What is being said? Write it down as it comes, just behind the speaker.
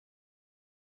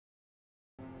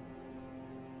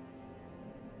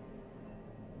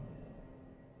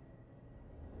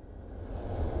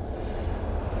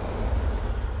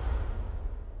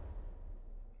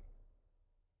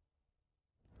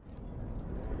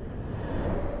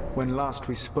When last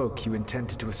we spoke, you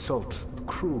intended to assault the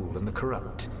cruel and the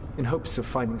corrupt, in hopes of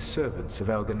finding servants of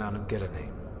Elganan and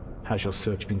Gillenane. Has your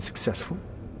search been successful?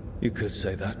 You could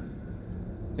say that.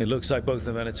 It looks like both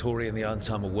the Venatori and the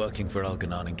Antam are working for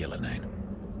Elganan and Gillenane.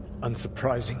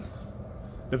 Unsurprising.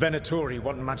 The Venatori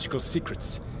want magical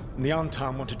secrets, and the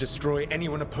Antam want to destroy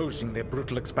anyone opposing their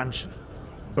brutal expansion.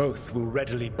 Both will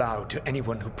readily bow to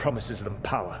anyone who promises them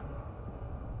power.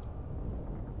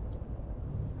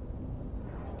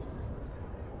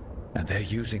 And they're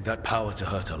using that power to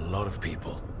hurt a lot of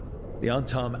people. The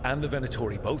Antam and the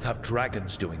Venatori both have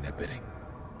dragons doing their bidding.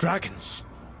 Dragons?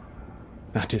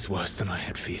 That is worse than I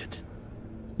had feared.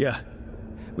 Yeah.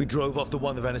 We drove off the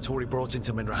one the Venatori brought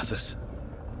into Minrathous.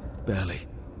 Barely.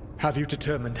 Have you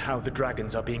determined how the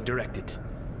dragons are being directed?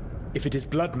 If it is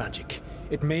blood magic,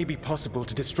 it may be possible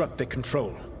to disrupt their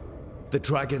control. The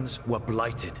dragons were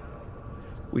blighted.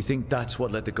 We think that's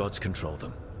what let the gods control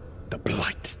them. The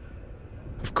Blight.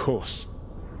 Of course.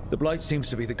 The Blight seems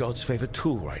to be the gods' favorite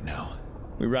tool right now.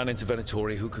 We ran into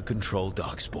Venatori who could control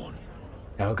Darkspawn.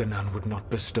 Elganan would not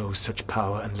bestow such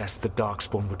power unless the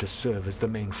Darkspawn were to serve as the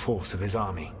main force of his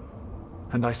army.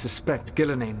 And I suspect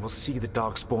Gillenane will see the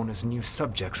Darkspawn as new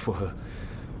subjects for her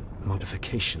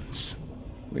modifications.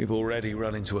 We've already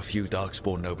run into a few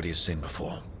Darkspawn nobody has seen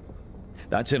before.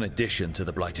 That's in addition to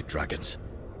the blighted dragons.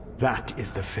 That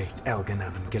is the fate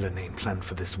Elganan and Gillenane planned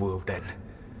for this world then.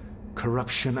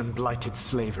 Corruption and blighted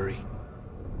slavery.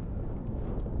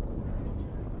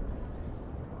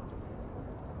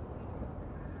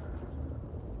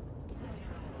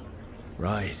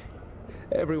 Right.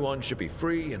 Everyone should be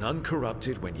free and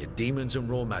uncorrupted when your demons and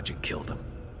raw magic kill them.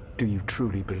 Do you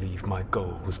truly believe my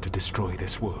goal was to destroy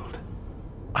this world?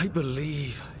 I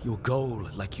believe your goal,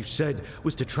 like you said,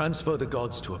 was to transfer the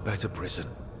gods to a better prison.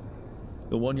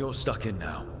 The one you're stuck in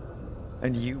now.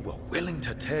 And you were willing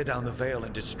to tear down the Veil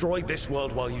and destroy this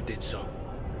world while you did so.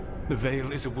 The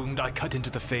Veil is a wound I cut into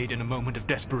the Fade in a moment of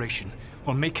desperation,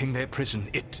 while making their prison.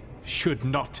 It should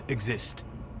not exist.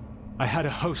 I had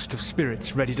a host of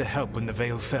spirits ready to help when the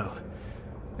Veil fell.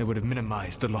 They would have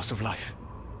minimized the loss of life.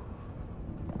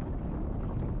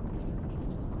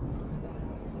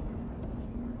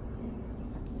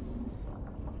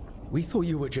 We thought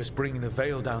you were just bringing the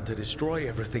Veil down to destroy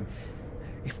everything.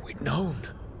 If we'd known...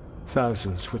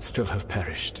 Thousands would still have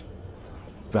perished.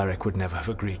 Varric would never have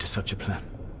agreed to such a plan.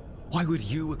 Why would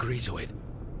you agree to it?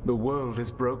 The world is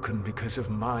broken because of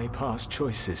my past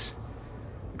choices.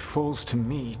 It falls to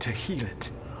me to heal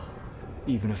it,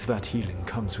 even if that healing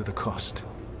comes with a cost.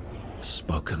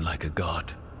 Spoken like a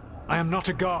god. I am not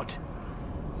a god.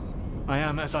 I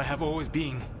am as I have always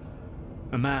been.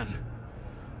 A man,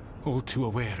 all too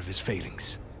aware of his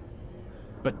failings.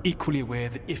 But equally aware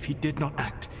that if he did not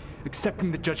act,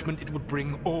 accepting the judgment it would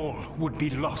bring, all would be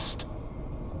lost.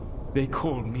 They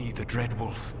call me the Dread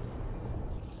Wolf.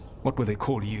 What will they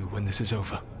call you when this is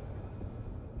over?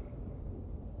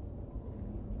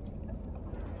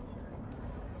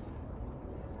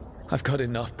 I've got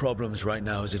enough problems right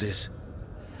now as it is.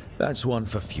 That's one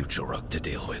for future Rook to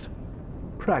deal with.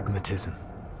 Pragmatism.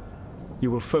 You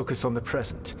will focus on the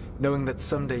present, knowing that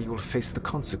someday you will face the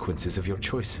consequences of your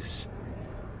choices.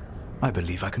 I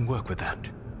believe I can work with that.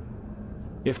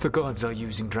 If the gods are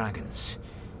using dragons,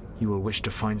 you will wish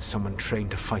to find someone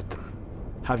trained to fight them.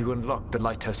 Have you unlocked the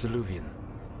Lighthouse Illuvian?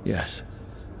 Yes.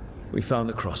 We found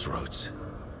the crossroads.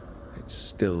 It's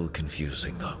still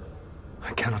confusing, though.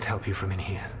 I cannot help you from in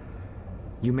here.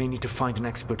 You may need to find an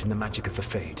expert in the magic of the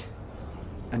Fade.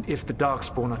 And if the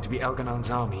Darkspawn are to be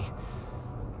Elganan's army,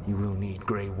 you will need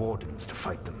Grey Wardens to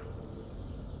fight them.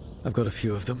 I've got a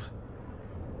few of them.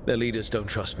 Their leaders don't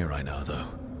trust me right now, though.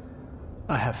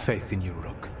 I have faith in you,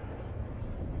 Rook.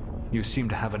 You seem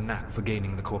to have a knack for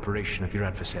gaining the cooperation of your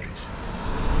adversaries.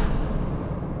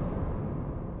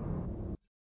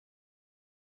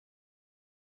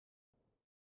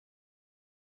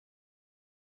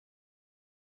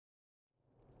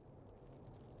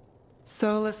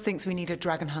 Solus thinks we need a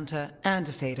dragon hunter and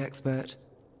a Fade expert.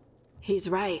 He's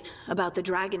right, about the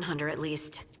dragon hunter at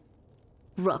least.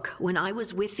 Rook, when I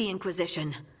was with the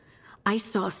Inquisition, I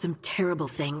saw some terrible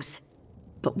things.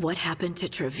 But what happened to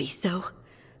Treviso?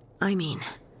 I mean,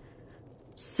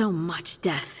 so much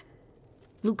death.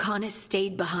 Lucanus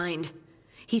stayed behind.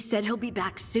 He said he'll be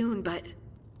back soon, but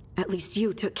at least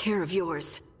you took care of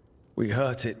yours. We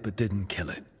hurt it, but didn't kill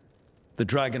it. The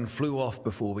dragon flew off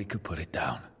before we could put it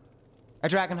down. A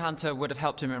dragon hunter would have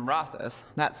helped him in Rathus,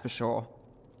 that's for sure.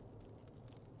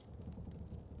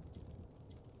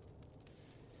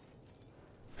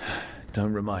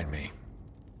 Don't remind me.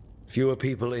 Fewer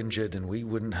people injured and we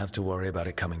wouldn't have to worry about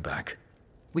it coming back.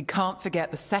 We can't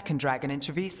forget the second dragon in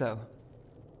Treviso.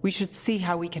 We should see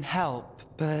how we can help,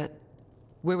 but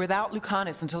we're without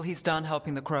Lucanus until he's done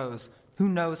helping the crows. Who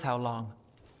knows how long?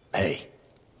 Hey,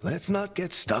 let's not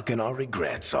get stuck in our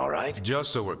regrets, all right?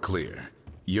 Just so we're clear,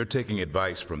 you're taking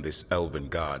advice from this elven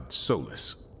god,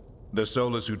 Solus. The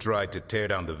Solus who tried to tear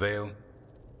down the Veil?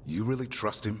 You really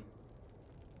trust him?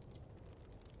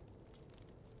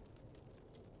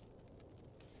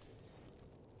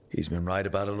 He's been right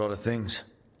about a lot of things.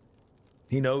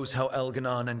 He knows how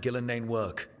Elganon and Gillenane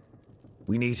work.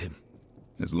 We need him.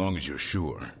 As long as you're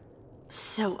sure.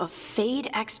 So, a Fade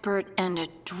expert and a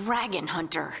dragon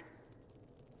hunter.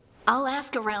 I'll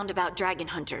ask around about dragon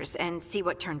hunters and see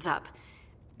what turns up.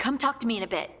 Come talk to me in a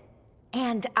bit.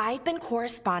 And I've been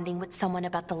corresponding with someone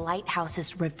about the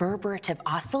lighthouse's reverberative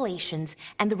oscillations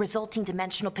and the resulting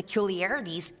dimensional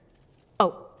peculiarities.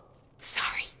 Oh,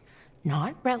 sorry.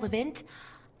 Not relevant.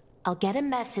 I'll get a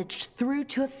message through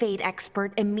to a Fade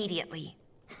expert immediately.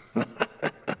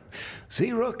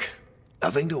 See, Rook?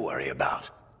 Nothing to worry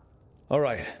about. All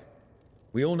right.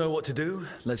 We all know what to do.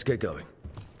 Let's get going.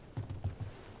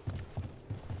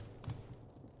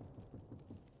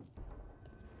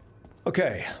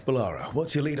 Okay, Balara,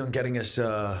 what's your lead on getting us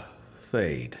a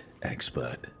Fade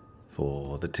expert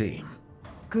for the team?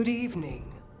 Good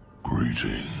evening.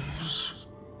 Greetings.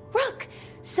 Rook!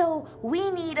 So, we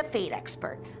need a Fade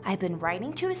expert. I've been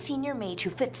writing to a senior mage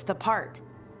who fits the part.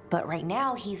 But right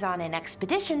now, he's on an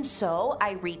expedition, so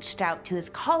I reached out to his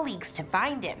colleagues to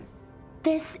find him.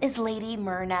 This is Lady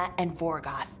Myrna and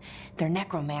Vorgoth. They're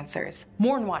necromancers.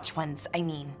 Mournwatch ones, I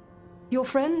mean. Your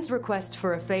friend's request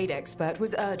for a Fade expert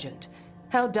was urgent.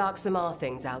 How darksome are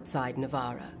things outside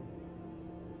Navarra?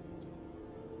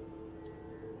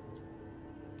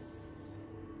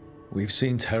 We've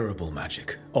seen terrible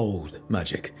magic. Old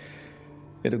magic.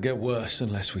 It'll get worse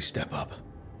unless we step up.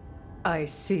 I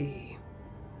see.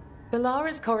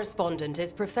 Balara's correspondent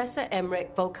is Professor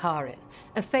Emmerich Volkarin,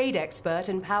 a Fade expert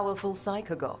and powerful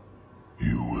psychagogue.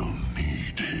 You will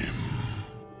need him.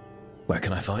 Where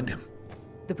can I find him?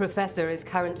 The professor is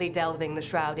currently delving the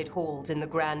shrouded halls in the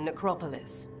Grand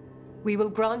Necropolis. We will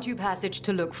grant you passage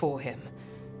to look for him.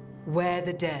 Where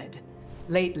the dead.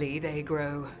 Lately they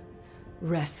grow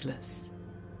restless.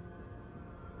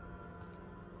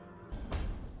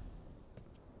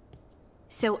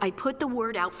 So I put the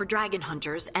word out for dragon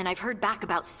hunters, and I've heard back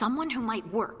about someone who might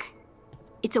work.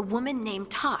 It's a woman named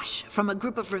Tosh from a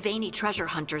group of Ravani treasure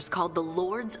hunters called the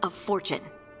Lords of Fortune.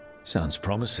 Sounds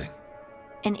promising.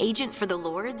 An agent for the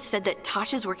Lords said that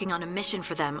Tosh is working on a mission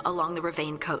for them along the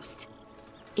Ravane coast.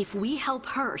 If we help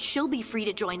her, she'll be free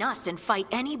to join us and fight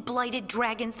any blighted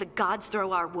dragons the gods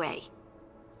throw our way.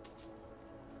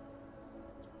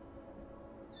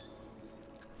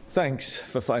 Thanks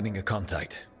for finding a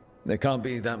contact. There can't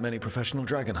be that many professional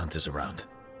dragon hunters around.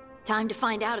 Time to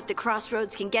find out if the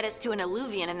crossroads can get us to an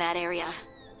alluvion in that area.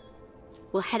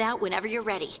 We'll head out whenever you're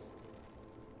ready.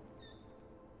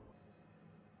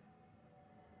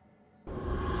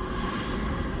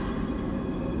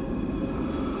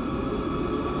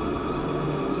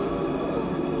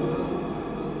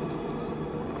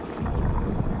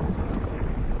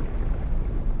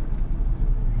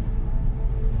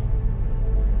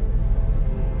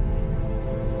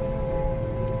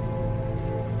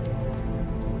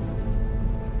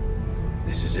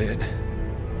 This is it.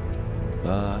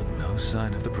 But no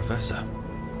sign of the professor.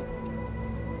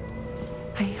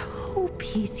 I hope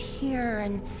he's here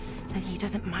and that he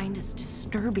doesn't mind us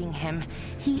disturbing him.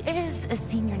 He is a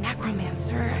senior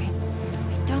necromancer. I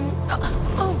don't...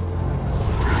 Oh!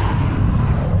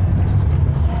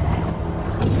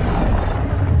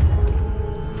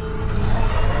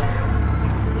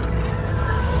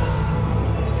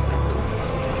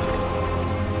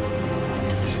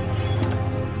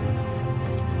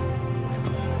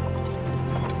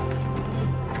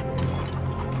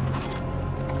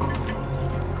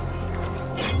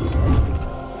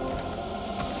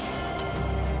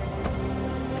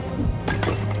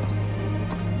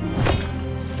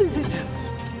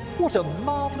 What a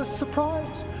marvelous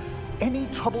surprise! Any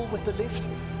trouble with the lift?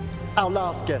 Our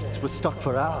last guests were stuck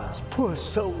for hours. Poor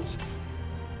souls.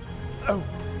 Oh.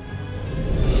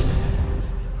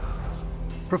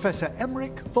 Professor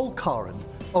Emmerich Volkarin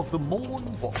of the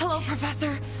Mournwatch. Hello,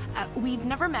 Professor. We've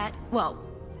never met, well,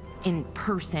 in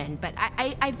person, but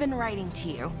I've been writing to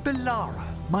you. Balara,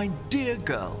 my dear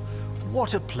girl.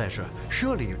 What a pleasure.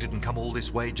 Surely you didn't come all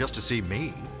this way just to see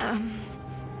me.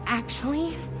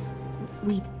 Actually,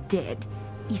 we did.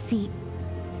 You see,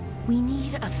 we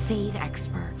need a Fade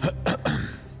expert.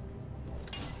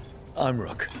 I'm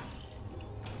Rook.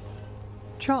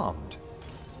 Charmed.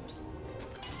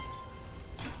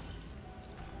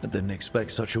 I didn't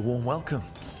expect such a warm welcome.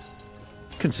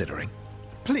 Considering.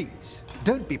 Please,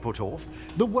 don't be put off.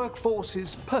 The workforce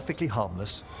is perfectly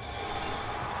harmless.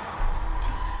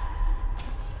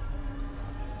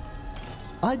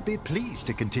 I'd be pleased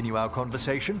to continue our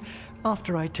conversation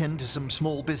after I tend to some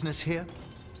small business here.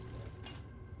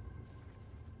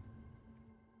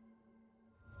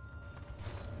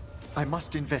 I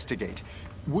must investigate.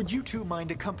 Would you two mind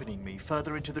accompanying me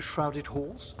further into the shrouded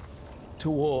halls?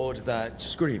 Toward that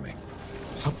screaming.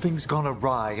 Something's gone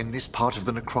awry in this part of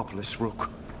the necropolis, Rook.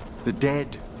 The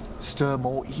dead stir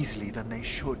more easily than they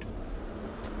should.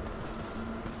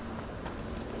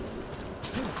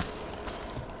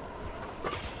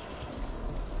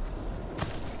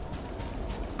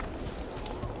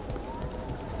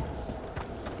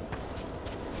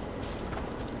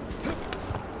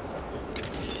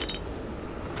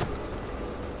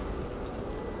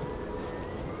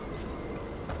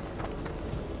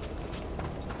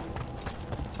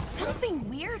 Something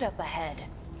weird up ahead.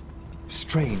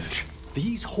 Strange.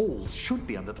 These halls should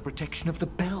be under the protection of the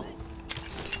bell.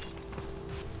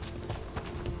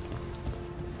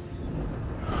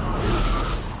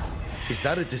 Is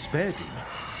that a despair demon?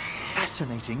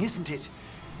 Fascinating, isn't it?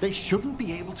 They shouldn't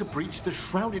be able to breach the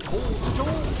shrouded hall's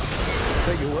doors.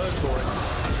 Take your word for it.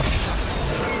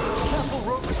 Careful,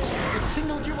 Rook. It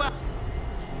singled you out.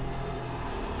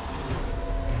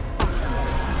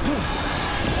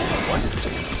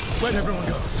 Where'd everyone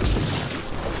go?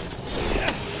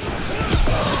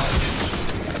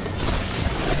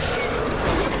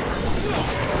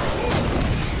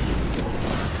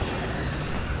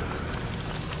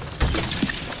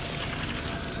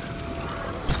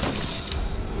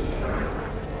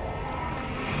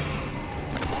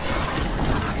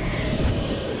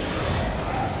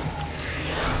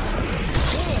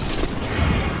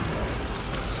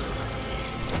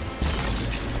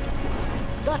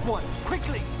 That one,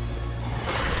 quickly!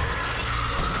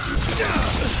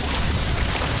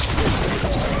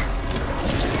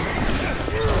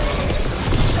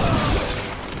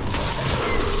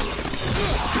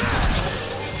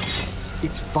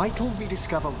 It's vital we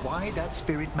discover why that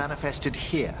spirit manifested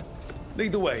here.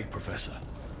 Lead the way, Professor.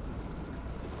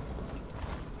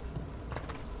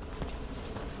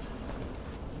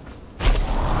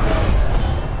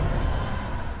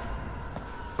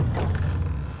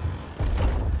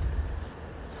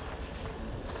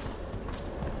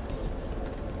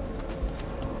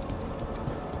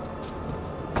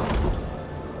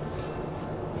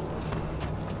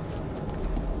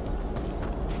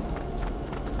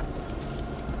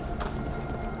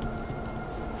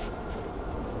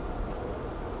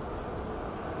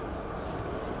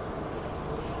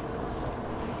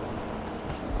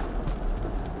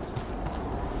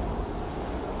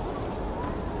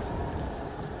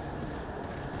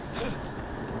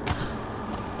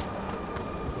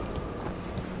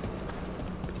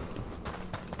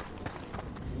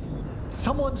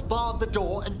 Someone's barred the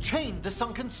door and chained the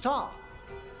sunken star.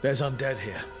 There's undead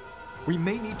here. We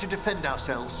may need to defend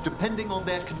ourselves, depending on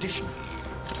their condition.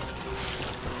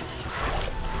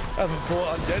 Haven't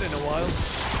fought undead in a while.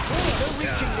 No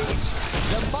reaching these.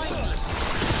 They're mindless.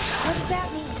 What does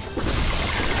that mean?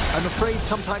 I'm afraid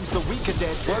sometimes the weaker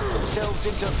dead work themselves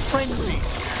into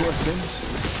frenzies. Poor things.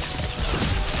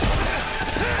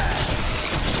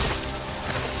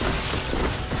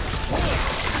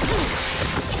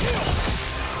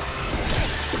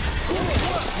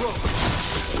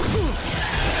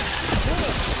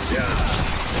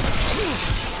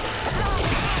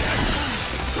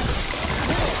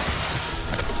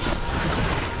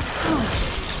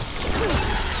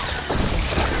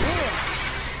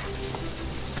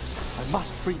 I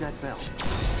must free that bell.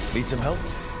 Need some help?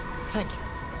 Thank you.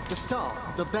 The star,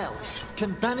 the bell,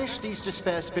 can banish these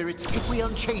despair spirits if we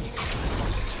unchain it.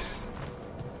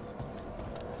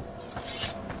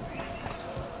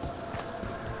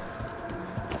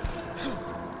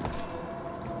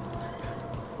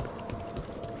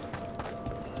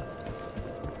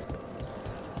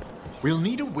 We'll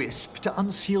need a wisp to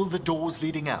unseal the doors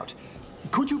leading out.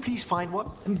 Could you please find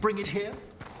one and bring it here?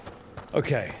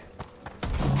 Okay.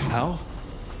 How?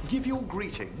 Give your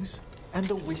greetings, and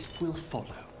the wisp will follow.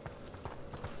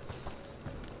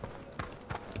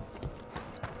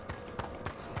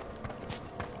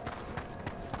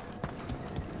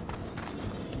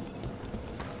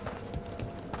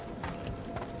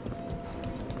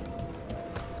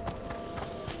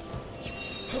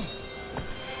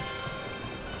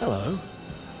 Hello.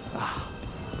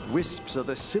 Wisps are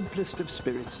the simplest of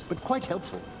spirits, but quite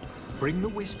helpful. Bring the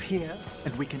wisp here,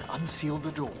 and we can unseal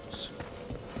the doors.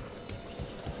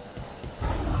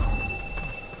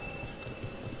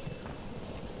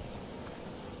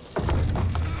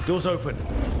 Door's open.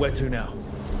 Where to now?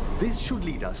 This should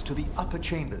lead us to the upper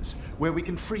chambers, where we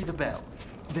can free the bell.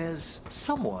 There's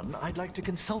someone I'd like to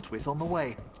consult with on the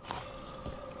way.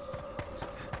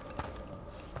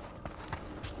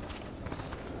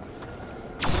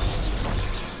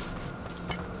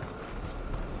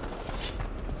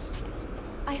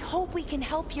 I hope we can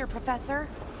help here, Professor.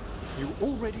 You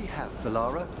already have,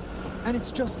 Belara. And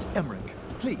it's just Emmerich.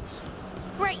 Please.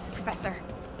 Great, Professor.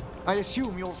 I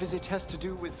assume your visit has to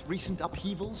do with recent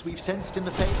upheavals we've sensed in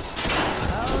the faith?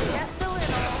 Oh, just a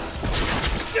little.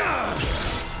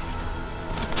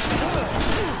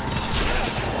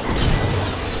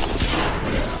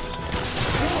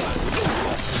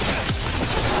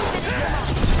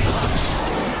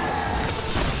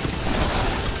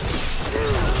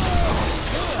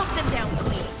 Cut them down,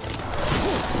 Queen.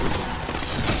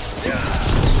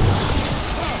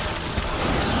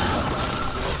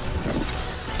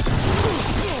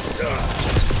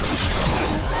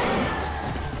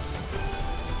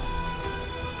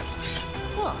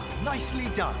 Ah, nicely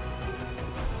done.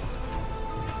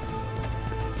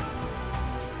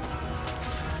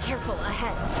 Careful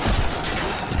ahead.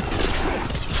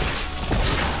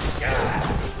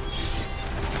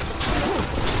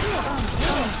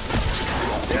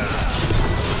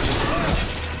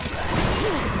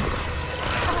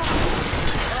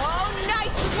 Oh,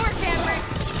 nice work, Emmerich!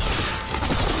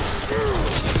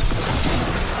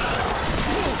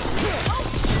 Oh,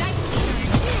 nice.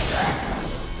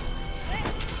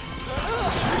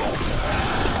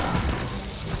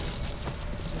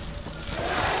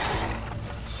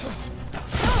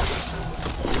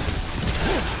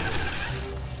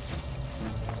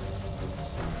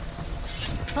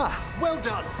 Ah, well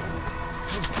done.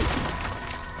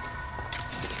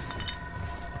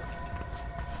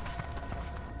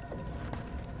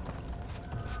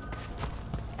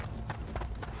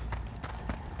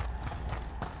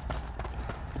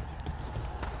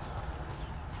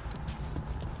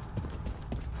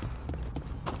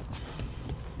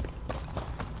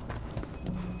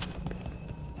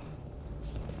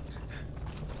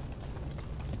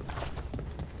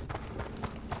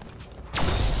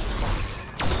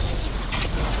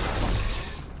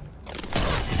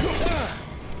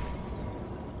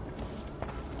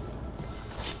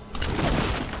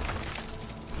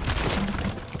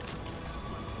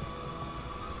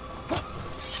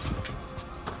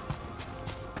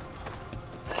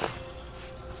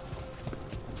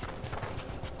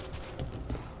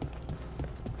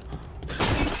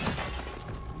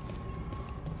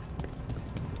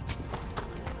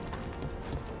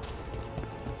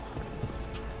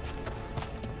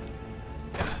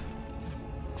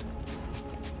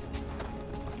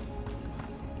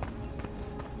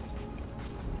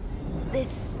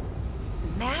 This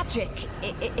magic,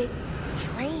 it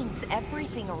drains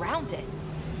everything around it.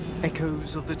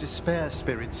 Echoes of the despair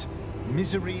spirits,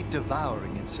 misery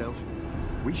devouring itself.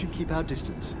 We should keep our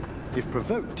distance. If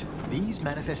provoked, these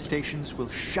manifestations will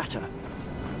shatter.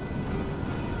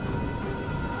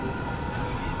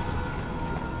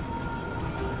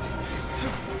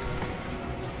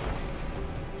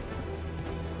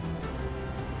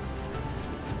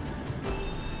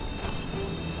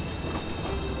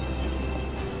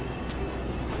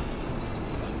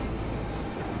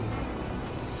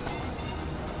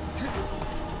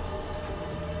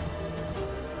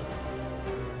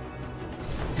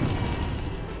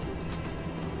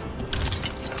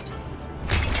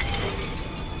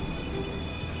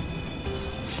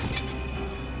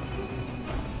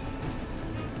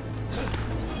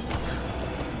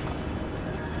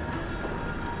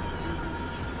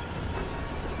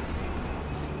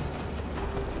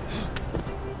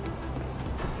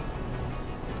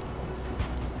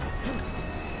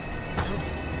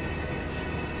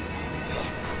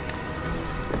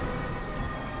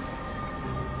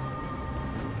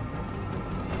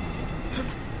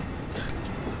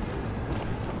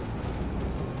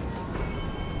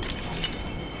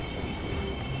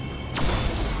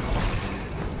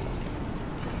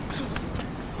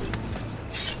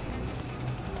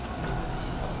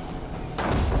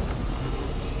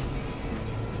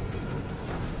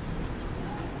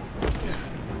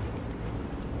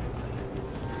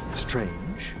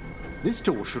 Strange. This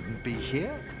door shouldn't be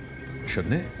here.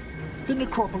 Shouldn't it? The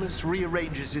necropolis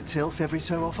rearranges itself every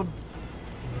so often.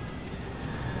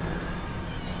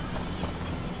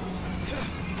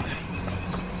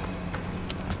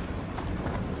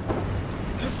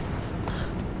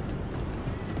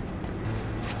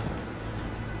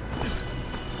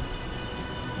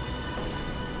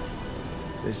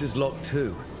 This is locked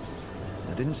too.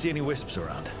 I didn't see any wisps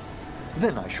around.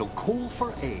 Then I shall call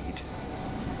for aid.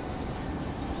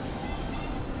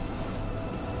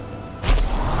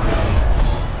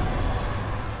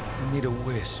 need a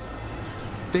wisp.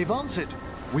 They've answered.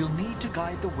 We'll need to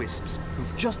guide the wisps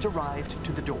who've just arrived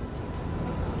to the door.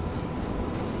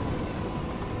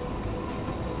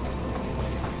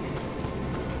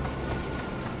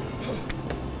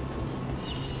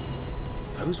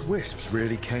 Those wisps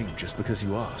really came just because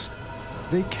you asked.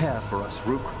 They care for us,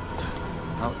 Rook.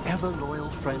 Our ever-loyal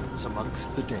friends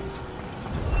amongst the dead.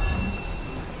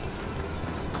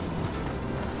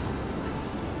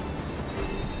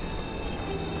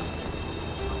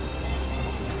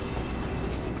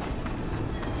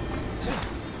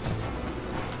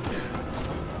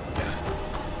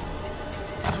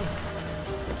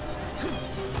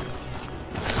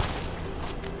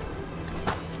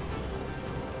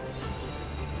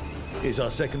 Here's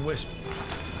our second wisp.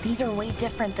 These are way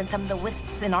different than some of the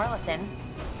wisps in Arlethan.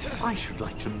 I should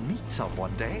like to meet some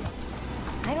one day.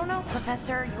 I don't know,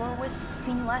 Professor. Your wisps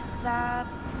seem less,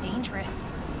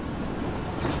 dangerous.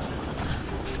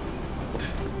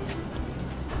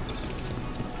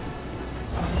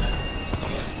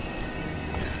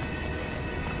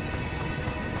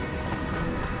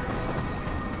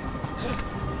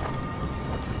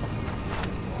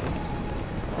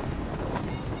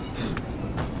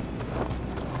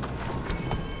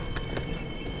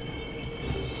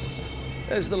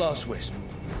 There's the last wisp.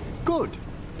 Good.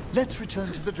 Let's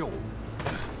return to the door.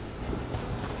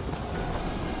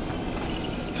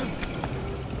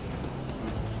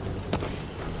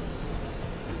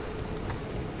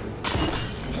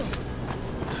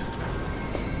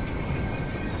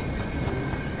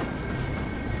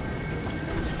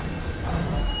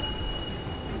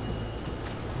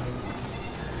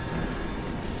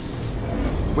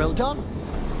 Well done.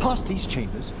 Past these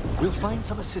chambers, we'll find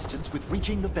some assistance with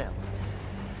reaching the bell.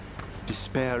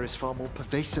 Despair is far more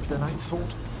pervasive than I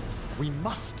thought. We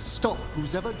must stop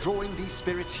who's ever drawing these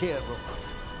spirits here, Rook.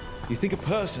 You think a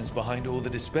person's behind all the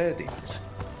despair demons?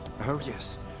 Oh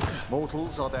yes.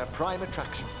 Mortals are their prime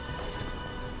attraction.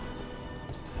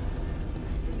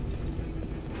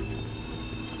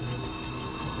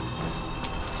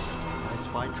 I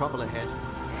spy trouble ahead.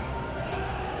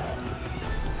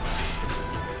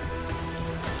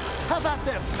 Have at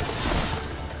them!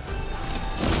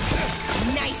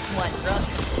 Nice one, Rook.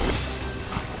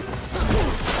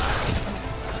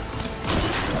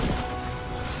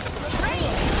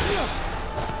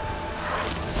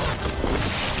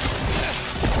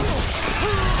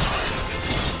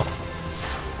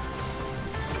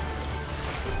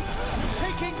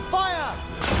 Taking fire!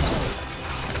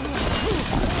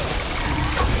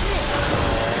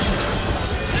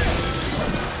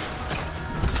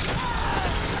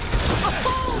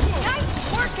 Nice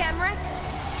work, Emmerich.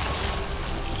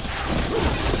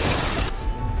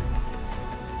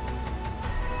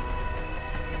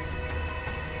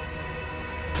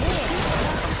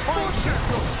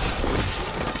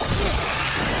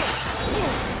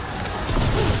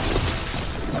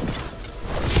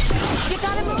 You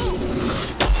gotta move.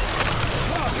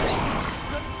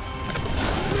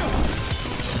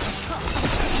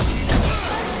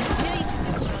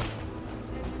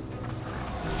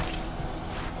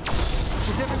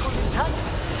 Is everyone intact?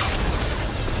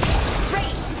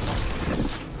 Great.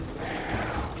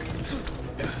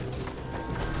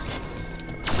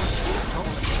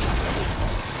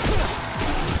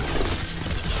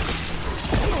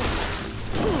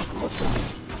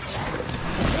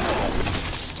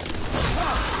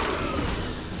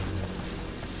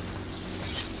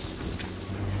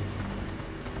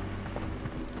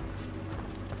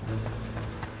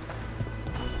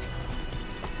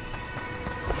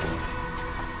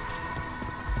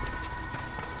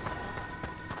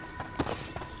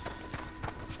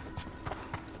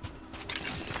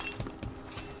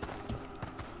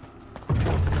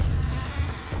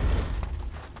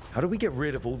 How do we get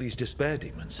rid of all these despair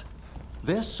demons?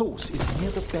 Their source is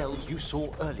near the bell you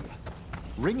saw earlier.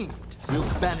 Ringing it will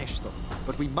banish them,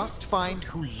 but we must find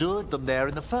who lured them there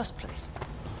in the first place.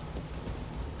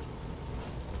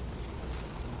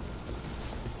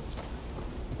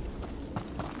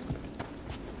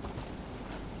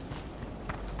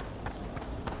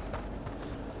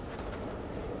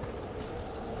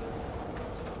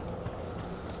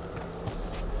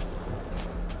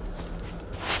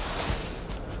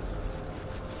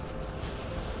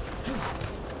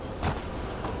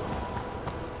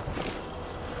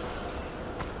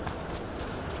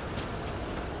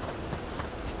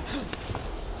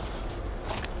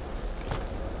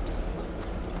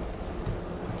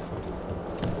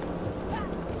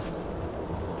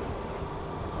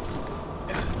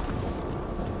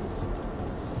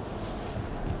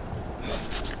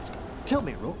 Tell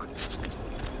me, Rook,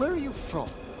 where are you from?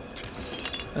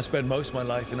 I spent most of my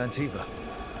life in Antiva.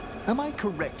 Am I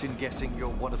correct in guessing you're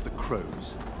one of the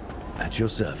crows? At your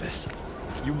service.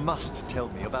 You must tell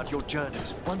me about your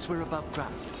journeys once we're above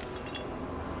ground.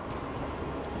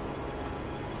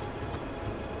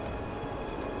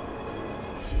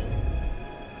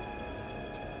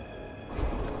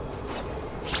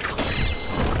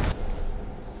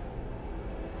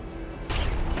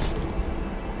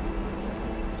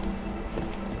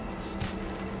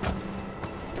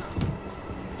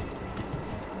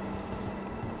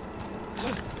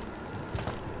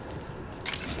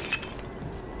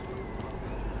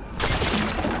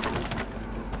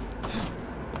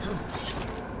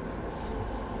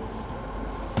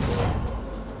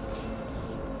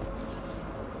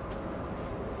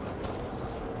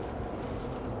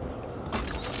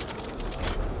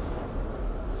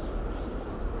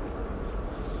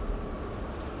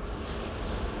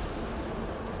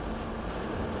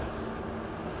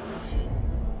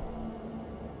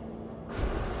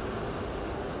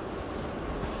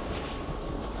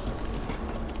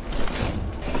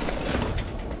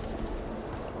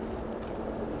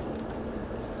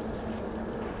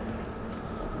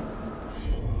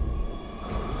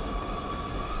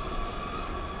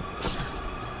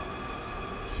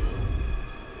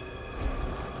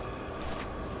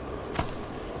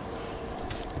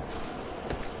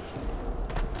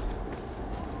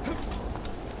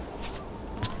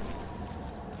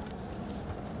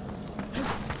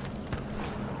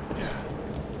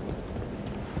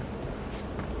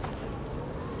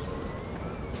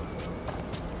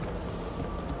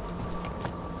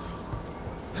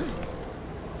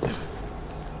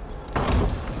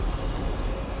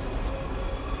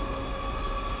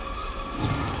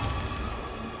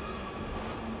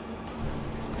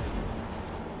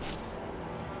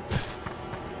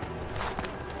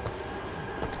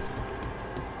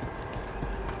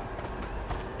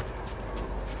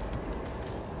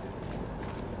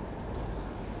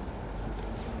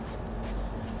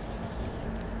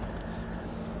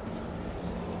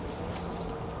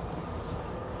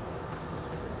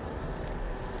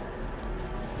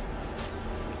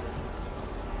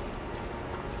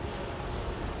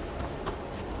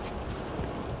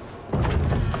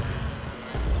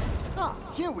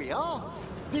 Here we are.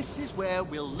 This is where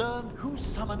we'll learn who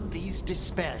summoned these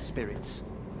despair spirits.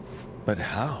 But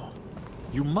how?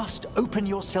 You must open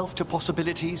yourself to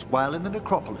possibilities while in the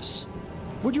necropolis.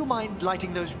 Would you mind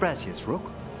lighting those braziers, Rook?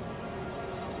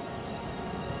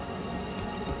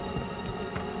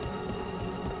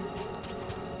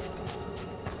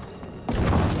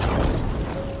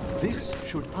 This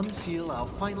should unseal our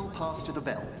final pass to the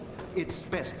bell. It's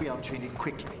best we unchain it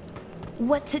quickly.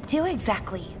 What's it do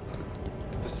exactly?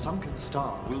 The sunken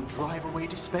star will drive away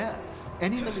despair.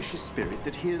 Any malicious spirit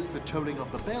that hears the tolling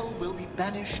of the bell will be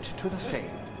banished to the Fade.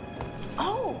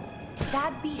 Oh,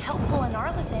 that'd be helpful in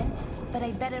Arlethan, but I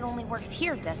bet it only works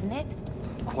here, doesn't it?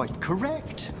 Quite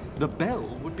correct. The bell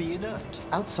would be inert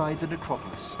outside the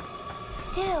necropolis.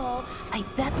 Still, I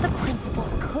bet the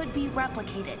principles could be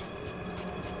replicated.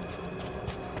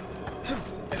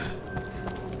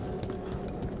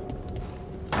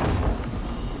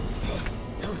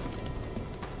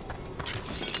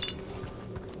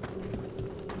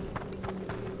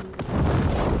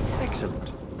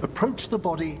 Excellent. Approach the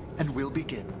body and we'll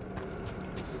begin.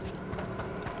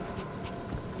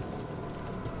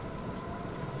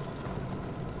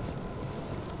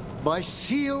 By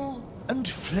seal and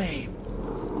flame,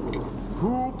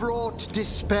 who brought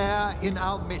despair in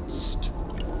our midst?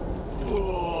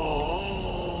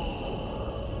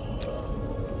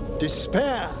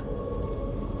 Despair!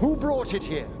 Who brought it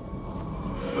here?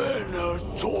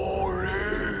 Venatori.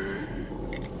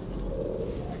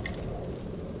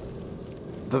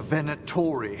 The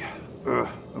Venatori.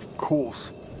 Of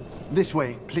course. This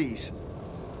way, please.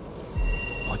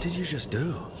 What did you just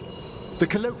do? The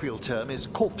colloquial term is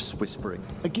corpse whispering,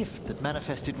 a gift that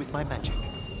manifested with my magic.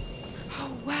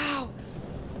 Oh, wow.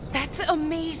 That's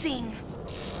amazing.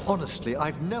 Honestly,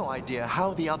 I've no idea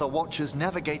how the other Watchers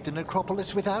navigate the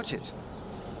necropolis without it.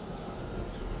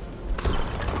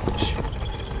 Shh.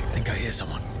 I think I hear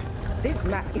someone. This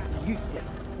map is useless.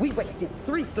 We wasted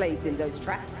 3 slaves in those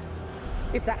traps.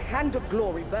 If that Hand of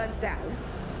Glory burns down...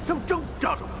 So don't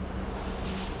dawdle.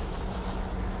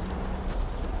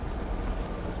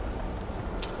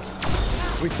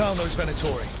 We found those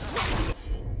Venatori.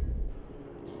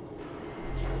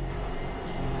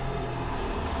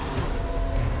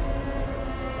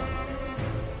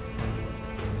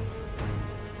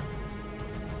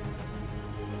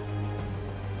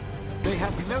 They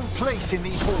have no place in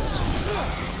these halls.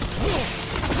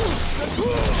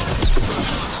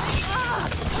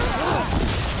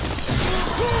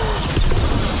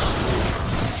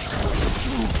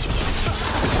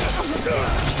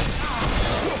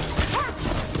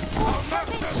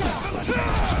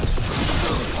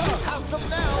 Have them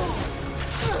now!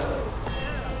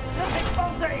 The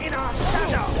headphones are in our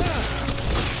shadow!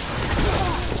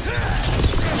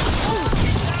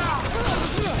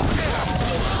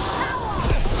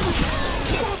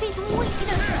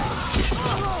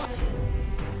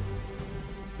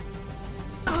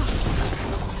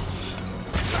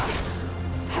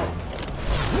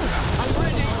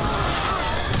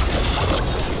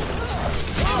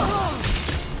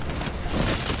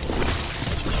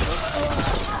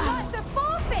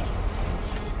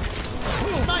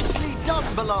 Nicely done,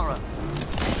 Balara!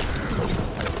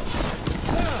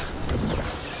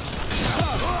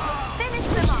 Finish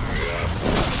them off!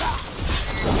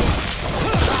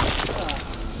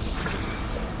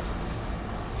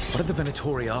 What are the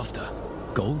Venatori after?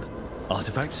 Gold?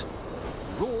 Artifacts?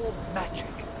 Raw magic.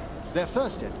 Their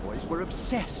first envoys were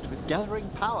obsessed with gathering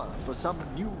power for some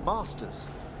new masters.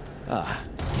 Ah,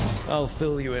 I'll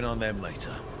fill you in on them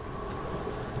later.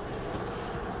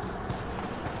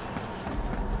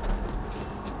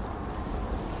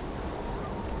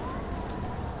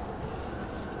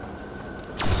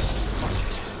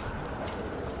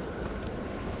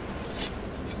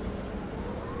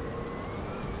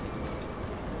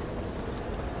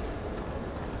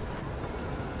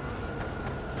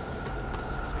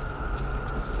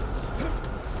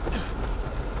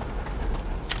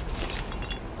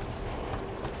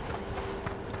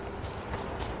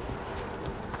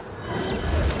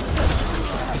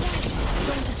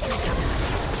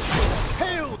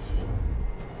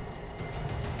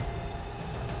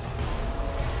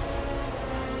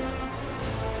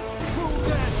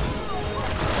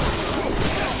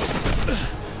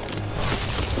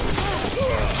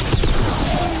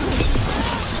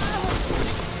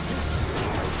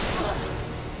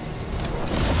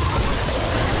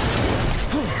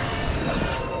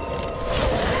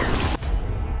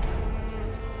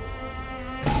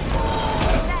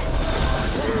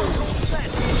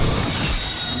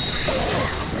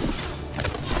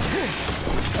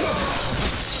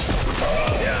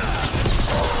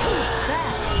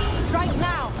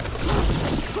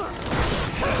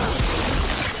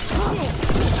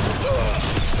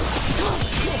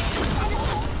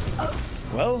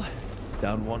 Well,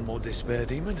 down one more despair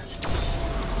demon.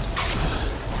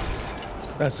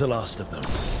 That's the last of them.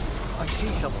 I see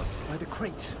someone by the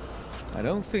crates. I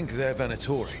don't think they're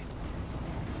Venatori.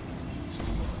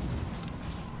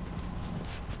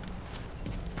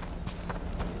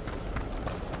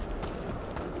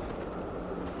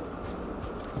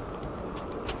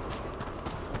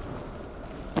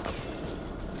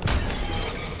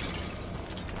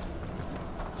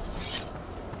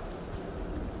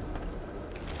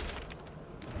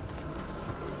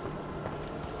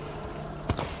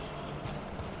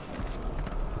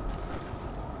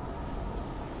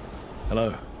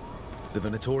 Hello. Did the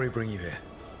Venatori bring you here?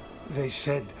 They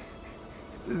said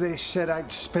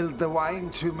I'd spilled the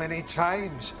wine too many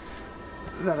times.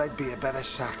 That I'd be a better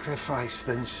sacrifice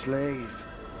than slave.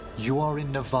 You are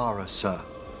in Navarra, sir.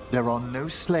 There are no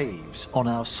slaves on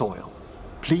our soil.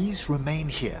 Please remain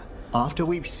here. After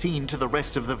we've seen to the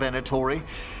rest of the Venatori,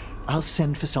 I'll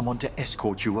send for someone to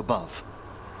escort you above.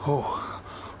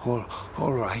 Oh,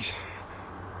 all right.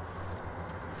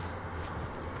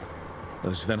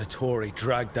 Those Venatori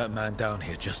dragged that man down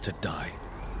here just to die.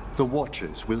 The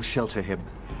Watchers will shelter him.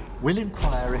 We'll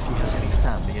inquire if he has any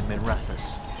family in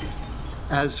Minrathous.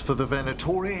 As for the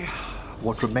Venatori,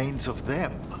 what remains of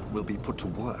them will be put to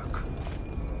work.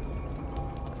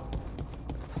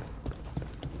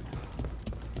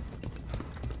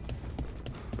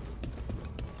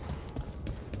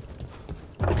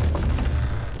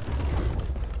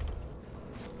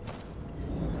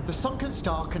 The Sunken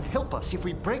Star can help us if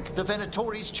we break the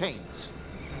Venatori's chains.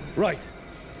 Right.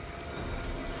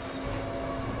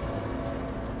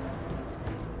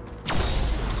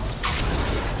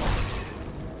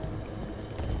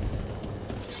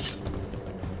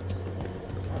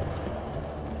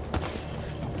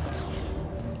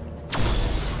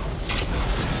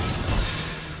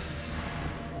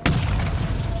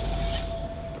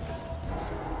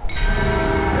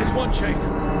 There's one chain.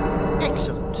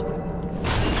 Excellent.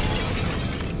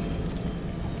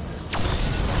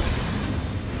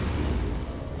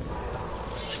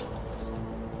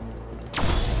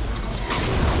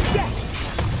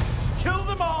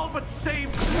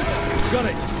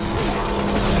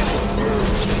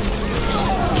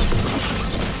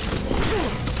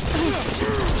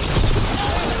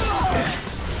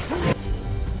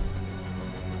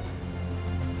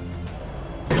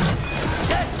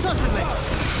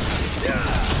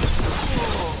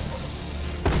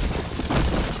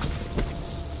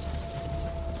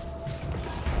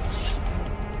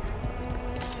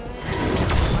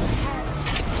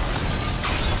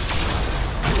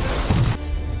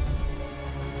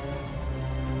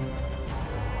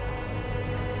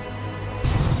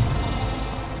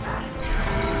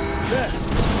 He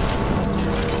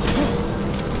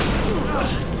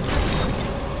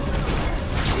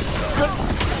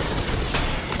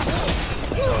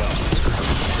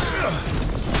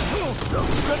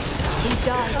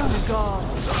died for the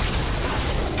gods.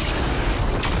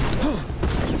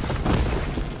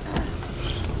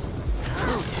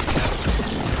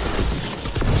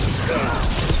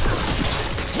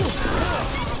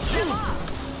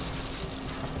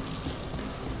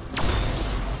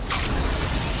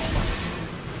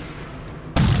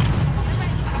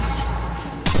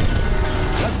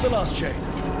 That's the last chain.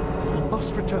 We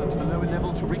must return to the lower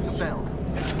level to ring the bell.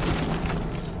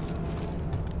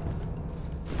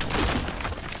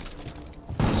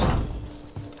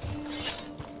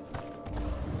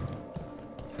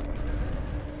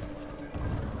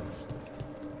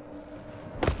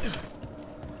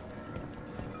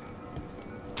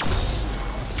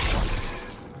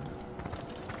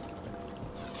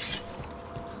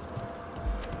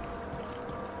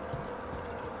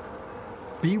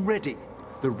 Be ready.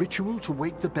 The ritual to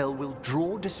wake the bell will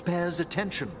draw Despair's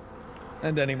attention.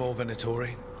 And any more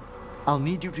Venatori? I'll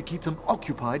need you to keep them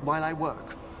occupied while I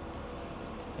work.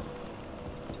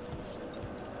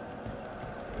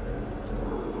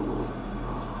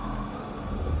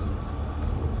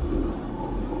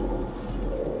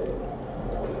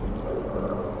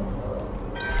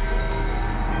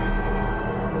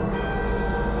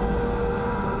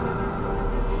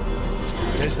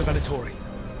 There's the Venatori.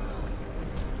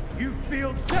 You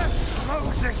feel death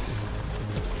closing!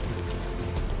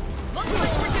 Looks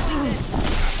like we're doing this.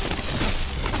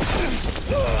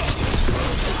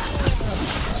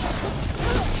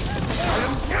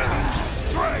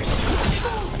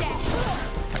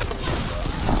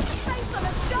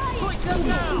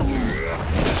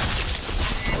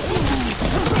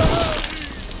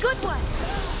 Good one!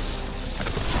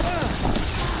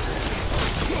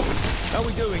 How are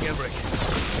we doing, Emmerich?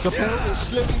 The bell is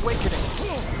slowly wakening.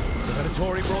 The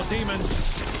Venatori brought demons.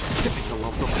 Typical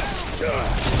of them.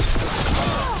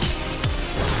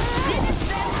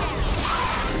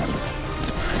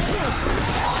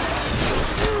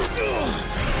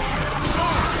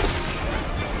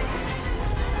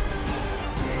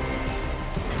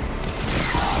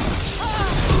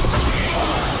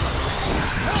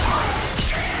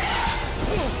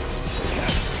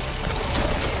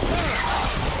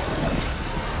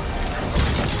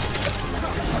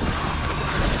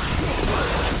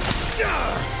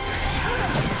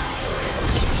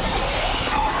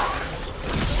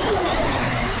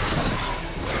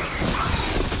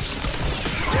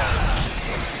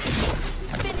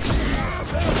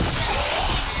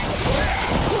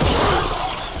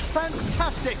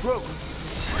 Fantastic rope!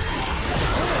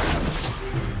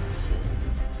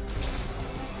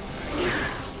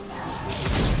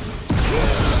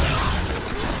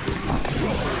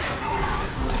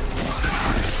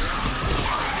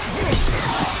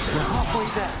 We're halfway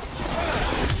there.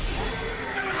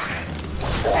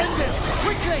 End it!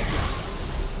 Quickly!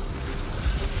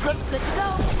 Good to go.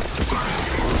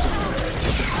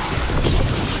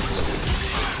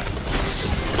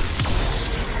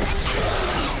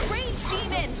 Rage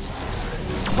demon!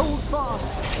 Hold fast!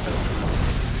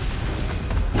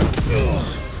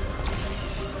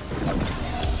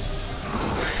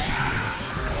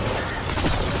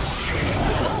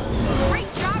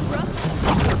 Great job, Rook!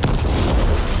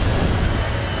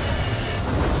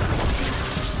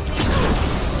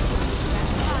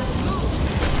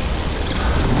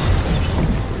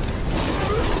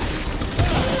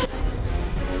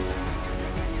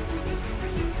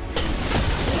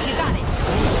 You got it.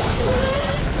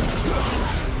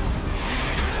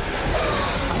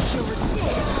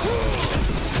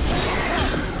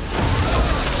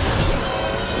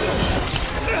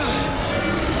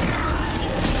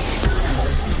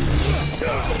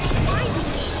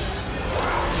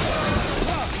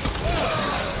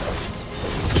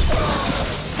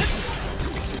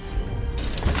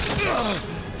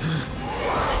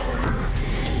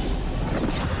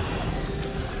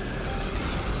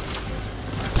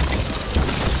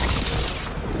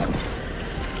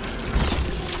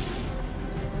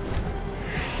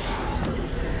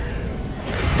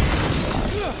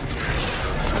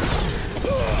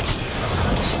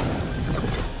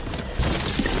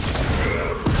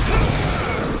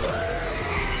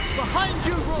 Behind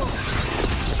you, Rook!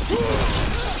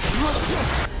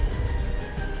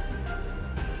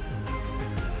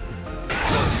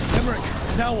 Emmerich,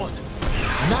 now what?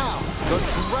 Now, the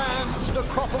grand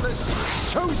necropolis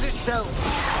shows itself!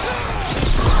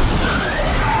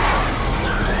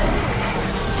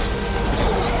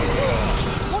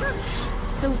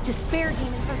 Those despair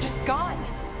demons are just gone.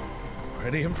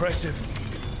 Pretty impressive.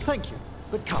 Thank you.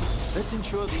 But come, let's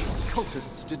ensure these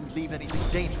cultists didn't leave anything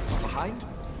dangerous behind.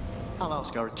 I'll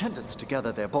ask our attendants to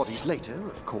gather their bodies later,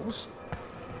 of course.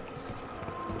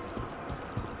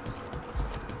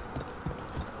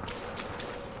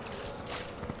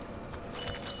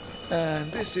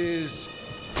 And this is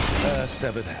a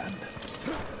severed hand.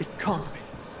 It can't be.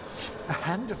 A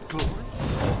hand of glory?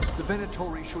 The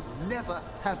Venatori should never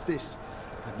have this.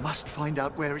 I must find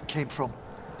out where it came from.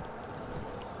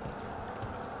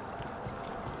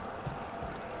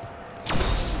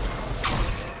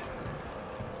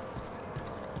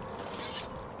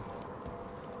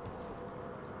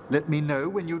 Let me know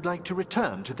when you'd like to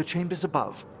return to the chambers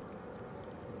above.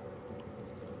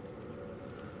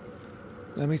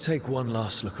 Let me take one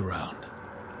last look around.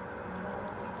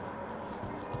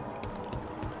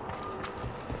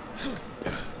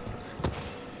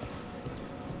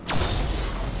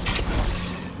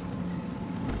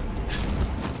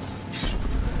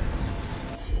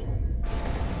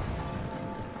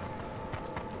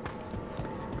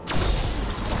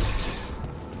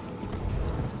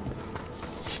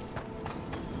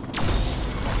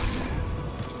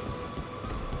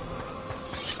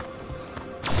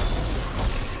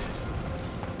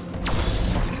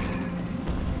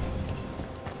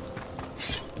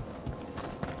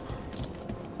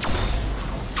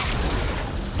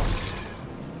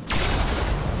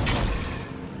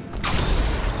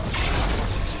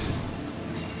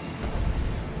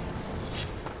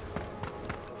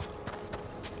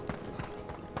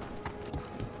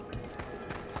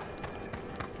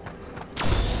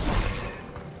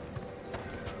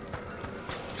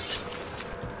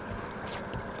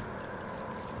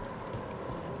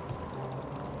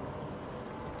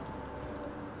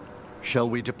 Shall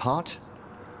we depart?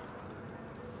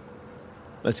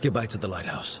 Let's get back to the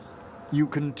lighthouse. You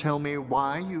can tell me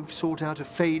why you've sought out a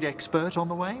Fade expert on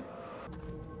the way?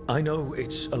 I know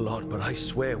it's a lot, but I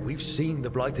swear we've seen the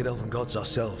blighted elven gods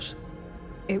ourselves.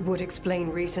 It would explain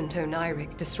recent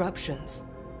Oniric disruptions.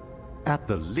 At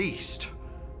the least.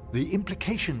 The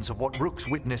implications of what Rook's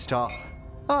witnessed are...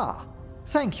 Ah,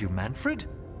 thank you, Manfred.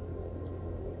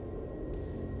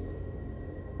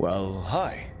 Well,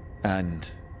 hi.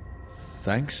 And...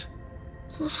 thanks.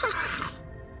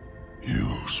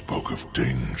 You spoke of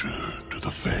danger to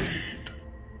the Fade.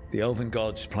 The elven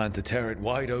gods plan to tear it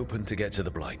wide open to get to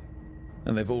the Blight.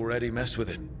 And they've already messed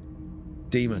with it.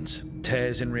 Demons,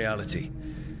 tears in reality.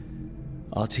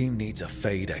 Our team needs a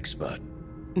Fade expert.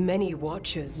 Many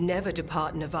Watchers never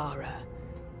depart Navarra.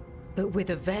 But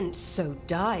with events so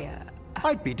dire...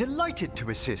 I'd be delighted to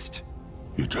assist.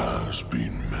 It has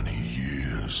been many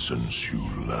years since you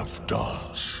left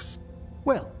us.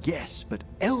 Well, yes, but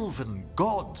elven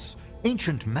gods,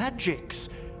 ancient magics.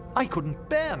 I couldn't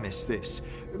bear miss this.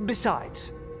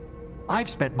 Besides, I've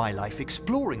spent my life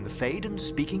exploring the Fade and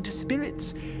speaking to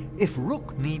spirits. If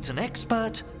Rook needs an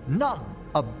expert, none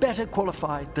are better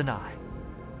qualified than I.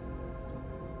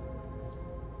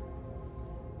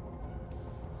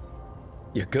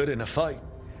 You're good in a fight.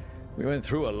 We went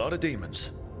through a lot of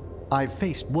demons. I've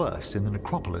faced worse in the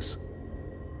necropolis.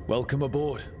 Welcome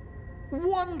aboard.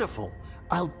 Wonderful!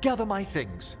 I'll gather my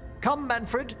things. Come,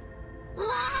 Manfred.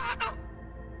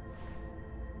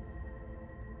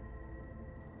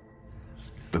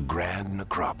 The Grand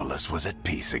Necropolis was at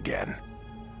peace again,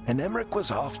 and Emmerich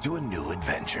was off to a new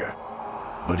adventure.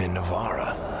 But in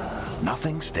Navarra,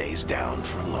 nothing stays down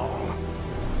for long.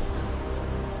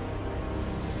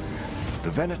 The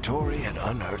Venatori had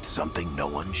unearthed something no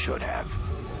one should have,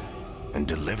 and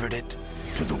delivered it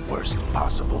to the worst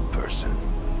possible person.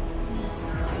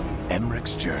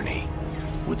 Emmerich's journey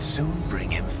would soon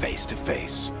bring him face to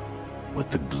face with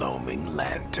the gloaming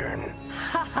lantern.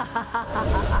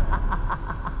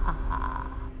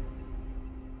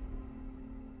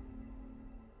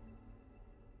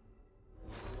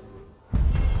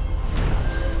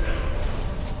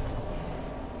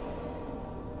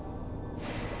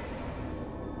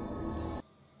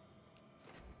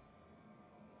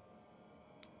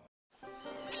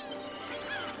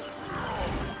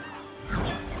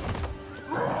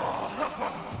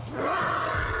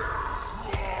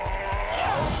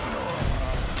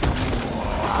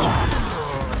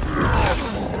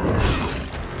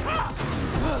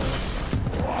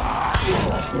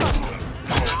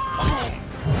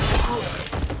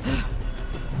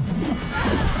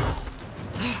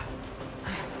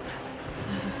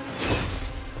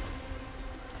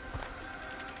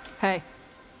 Hey.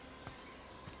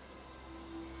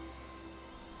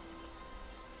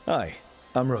 Hi,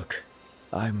 I'm Rook.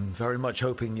 I'm very much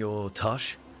hoping you're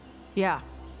Tosh. Yeah.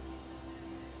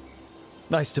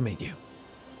 Nice to meet you.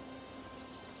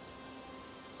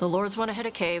 The Lords want to hit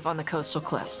a cave on the coastal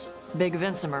cliffs. Big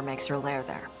Vincimer makes her lair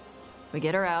there. We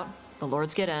get her out, the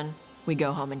Lords get in, we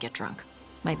go home and get drunk.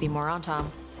 Might be more on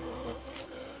Tom.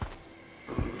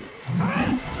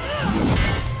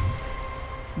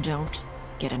 Don't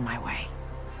get in my way.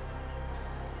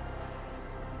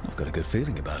 I've got a good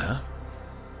feeling about her.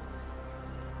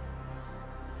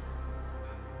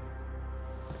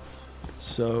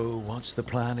 So, what's the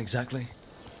plan exactly?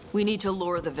 We need to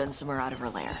lure the Vincimer out of her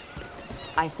lair.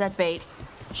 I set bait,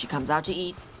 she comes out to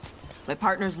eat. My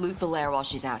partners loot the lair while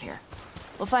she's out here.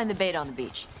 We'll find the bait on the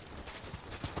beach.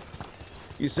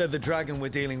 You said the dragon we're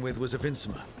dealing with was a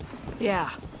Vincimer.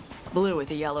 Yeah, blue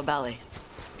with a yellow belly.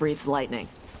 Breathes lightning.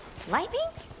 Lightning?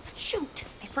 Shoot,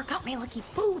 I forgot my lucky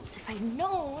boots. If I'd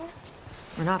known.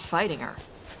 We're not fighting her.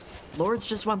 Lords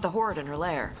just want the horde in her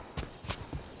lair.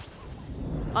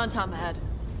 On Tom ahead.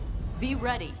 Be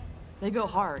ready. They go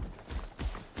hard.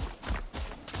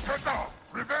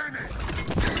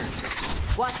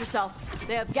 Watch yourself.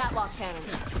 They have Gatlock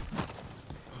cannons.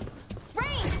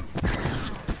 Ranged!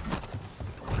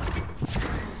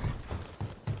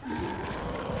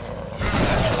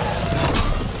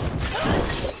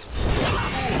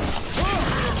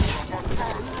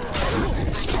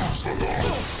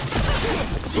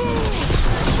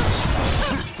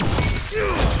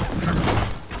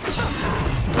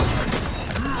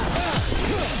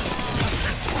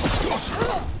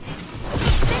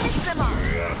 Finish them off.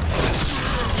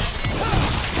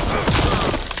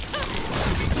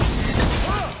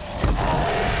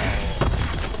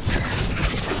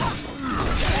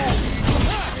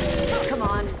 Come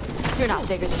on. You're not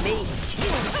bigger than me.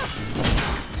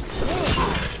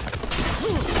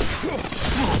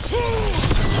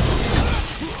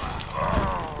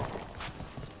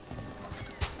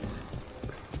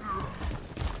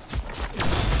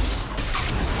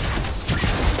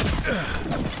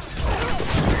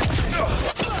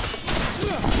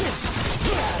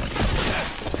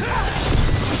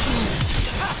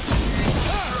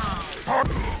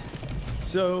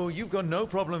 So, you've got no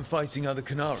problem fighting other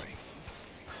Canary?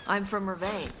 I'm from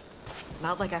Mervain.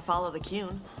 Not like I follow the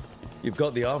Cune. You've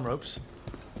got the arm ropes?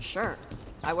 Sure.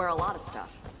 I wear a lot of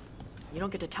stuff. You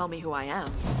don't get to tell me who I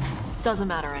am. Doesn't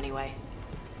matter anyway.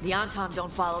 The Anton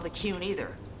don't follow the Cune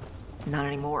either. Not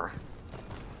anymore.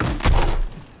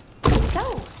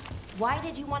 So, why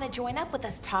did you want to join up with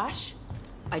us, Tosh?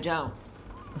 I don't.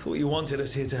 I thought you wanted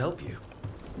us here to help you.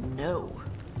 No.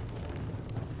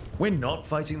 We're not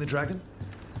fighting the dragon?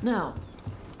 No.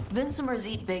 Vincimers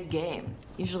eat big game,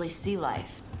 usually sea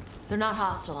life. They're not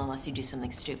hostile unless you do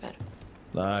something stupid.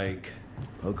 Like,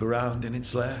 poke around in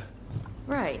its lair?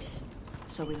 Right.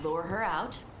 So we lure her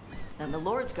out, then the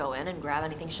Lords go in and grab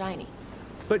anything shiny.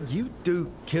 But you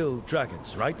do kill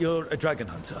dragons, right? You're a dragon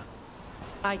hunter.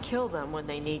 I kill them when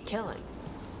they need killing.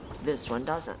 This one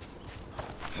doesn't.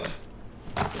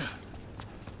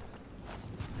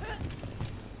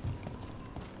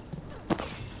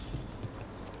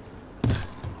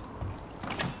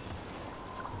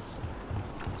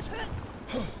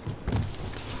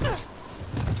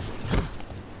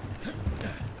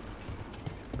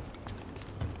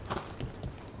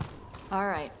 All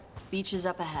right, beach is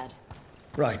up ahead.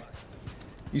 Right.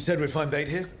 You said we'd find bait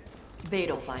here?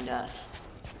 Bait'll find us.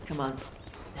 Come on.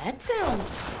 That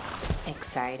sounds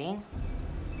exciting.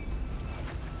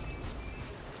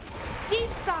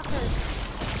 Deep stalkers!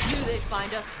 Knew they'd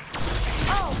find us.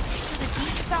 Oh, so the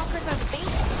deep stalkers are the bait?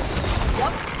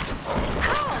 Yep.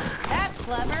 Oh, that's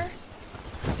clever.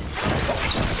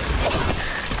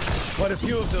 Quite a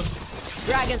few of them.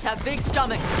 Dragons have big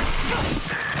stomachs.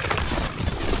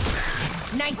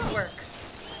 Nice work.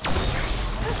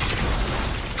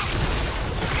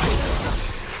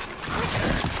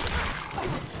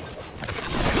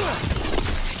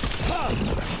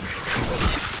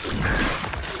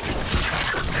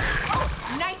 Oh,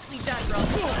 nicely done, bro.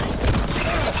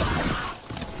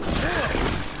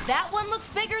 That one looks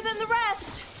bigger than the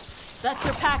rest. That's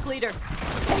their pack leader.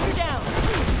 Take her down.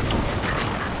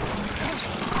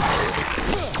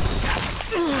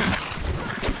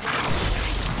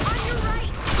 On your right.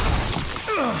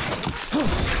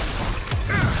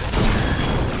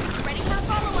 Ready for a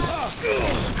follow-up?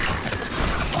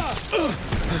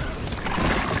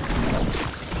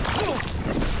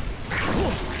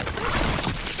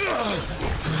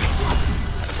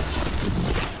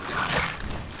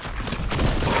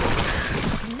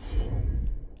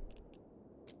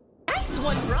 Nice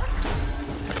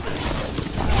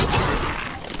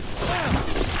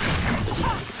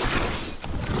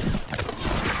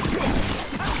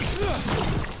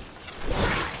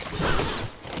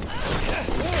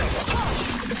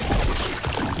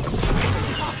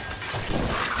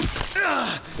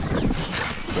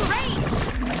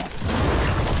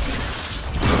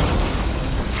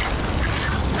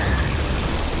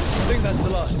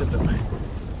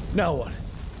Now what?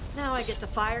 Now I get the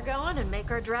fire going and make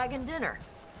our dragon dinner.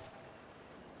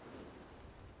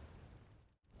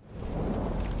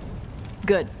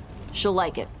 Good. She'll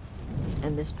like it.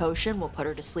 And this potion will put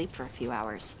her to sleep for a few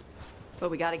hours.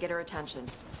 But we gotta get her attention.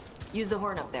 Use the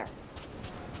horn up there.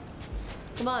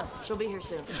 Come on, she'll be here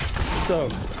soon. So,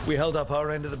 we held up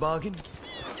our end of the bargain?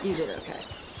 You did okay.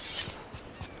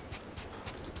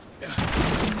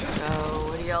 So,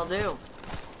 what do y'all do?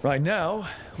 Right now,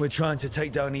 we're trying to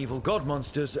take down evil god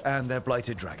monsters and their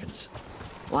blighted dragons.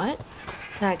 What?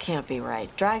 That can't be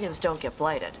right. Dragons don't get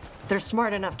blighted. They're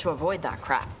smart enough to avoid that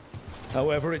crap.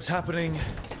 However it's happening,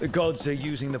 the gods are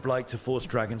using the blight to force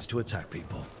dragons to attack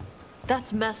people.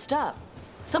 That's messed up.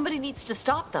 Somebody needs to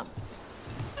stop them.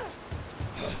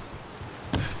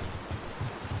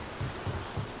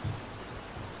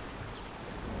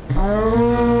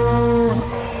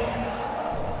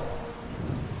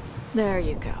 There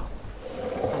you go.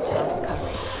 A task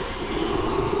covered.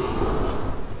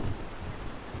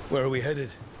 Where are we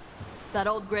headed? That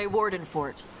old Grey Warden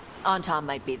fort. Anton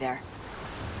might be there.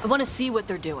 I want to see what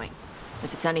they're doing.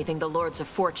 If it's anything the Lords of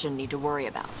Fortune need to worry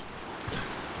about.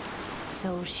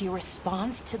 So she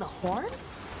responds to the horn?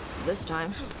 This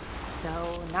time.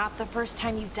 So, not the first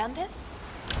time you've done this?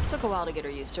 Took a while to get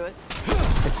her used to it.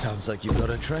 It sounds like you got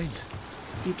her trained.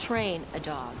 You train a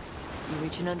dog. You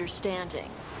reach an understanding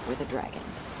with a dragon.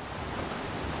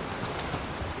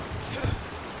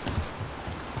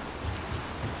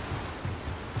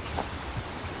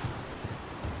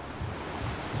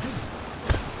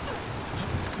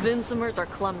 Vinsomers are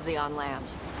clumsy on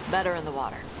land. Better in the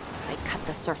water. They cut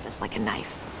the surface like a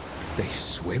knife. They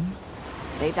swim?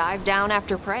 They dive down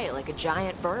after prey like a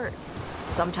giant bird.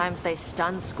 Sometimes they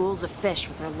stun schools of fish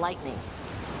with their lightning.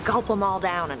 Gulp them all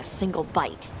down in a single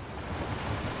bite.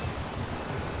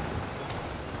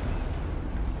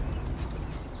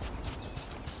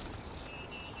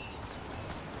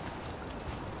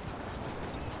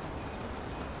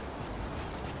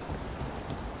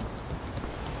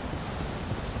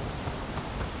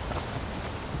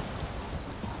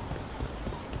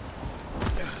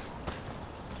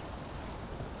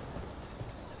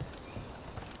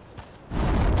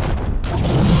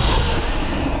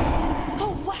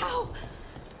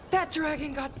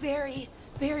 Dragon got very,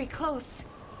 very close.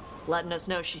 Letting us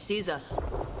know she sees us.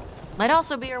 Might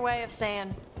also be her way of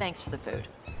saying thanks for the food.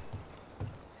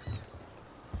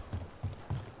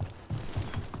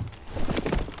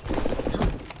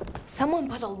 Someone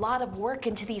put a lot of work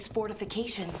into these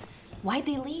fortifications. Why'd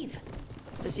they leave?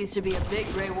 This used to be a big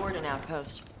Grey Warden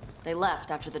outpost. They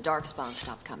left after the Darkspawn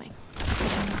stopped coming.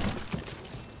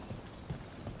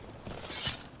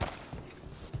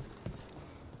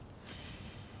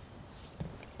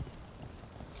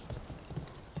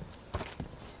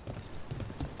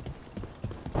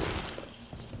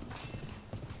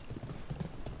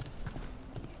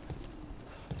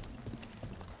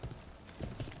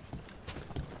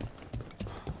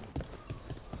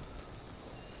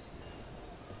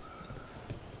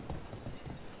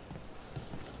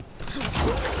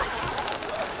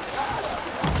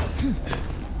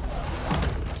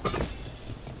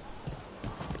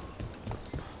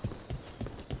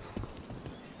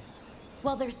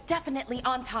 Well, there's definitely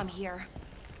Anton here.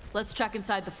 Let's check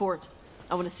inside the fort.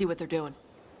 I want to see what they're doing.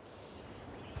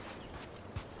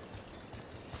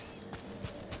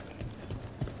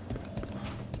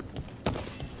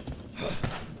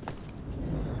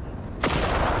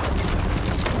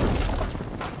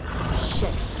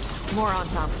 Shit. More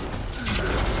Anton.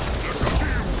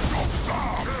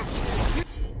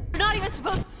 You're not even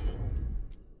supposed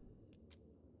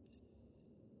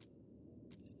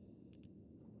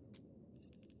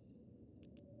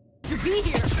to be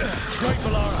here. Right,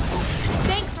 Valara.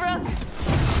 Thanks, Rook.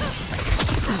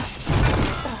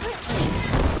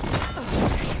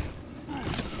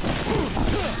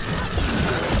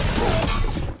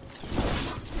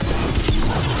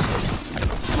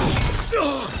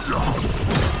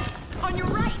 On your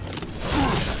right.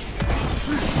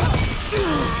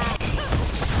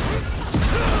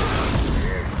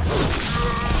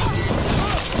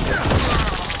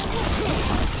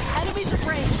 Enemies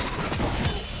afraid.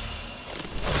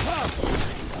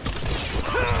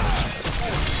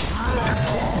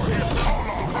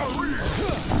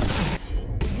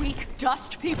 Weak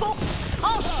dust people?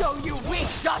 I'll show you weak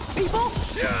dust people!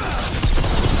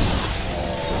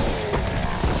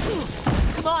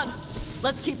 Come on,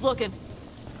 let's keep looking.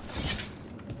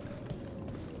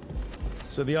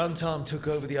 So the Untarmed took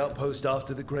over the outpost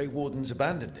after the Grey Wardens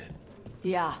abandoned it?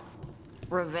 Yeah.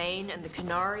 Ravane and the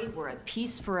Canary were at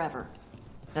peace forever.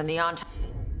 Then the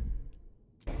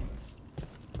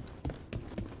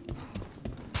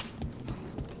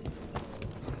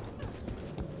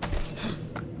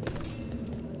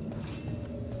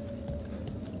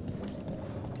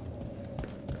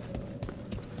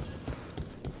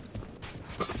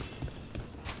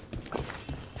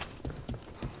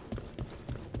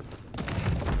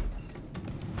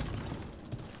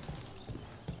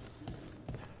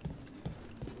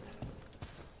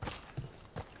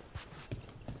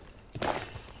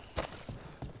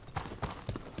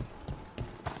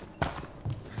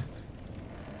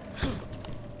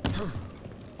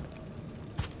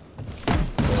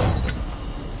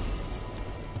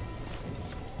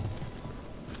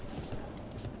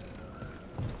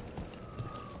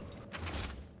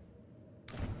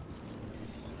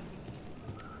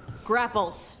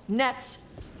Grapples, nets.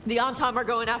 The Antom are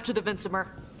going after the Vincimer.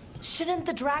 Shouldn't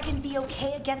the dragon be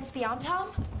okay against the Antom?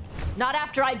 Not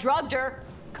after I drugged her.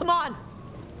 Come on.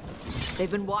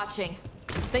 They've been watching.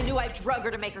 They knew I drug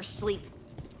her to make her sleep.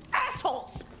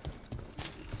 Assholes!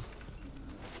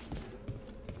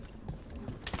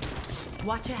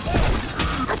 Watch out.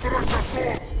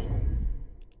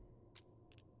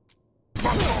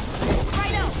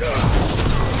 Right out!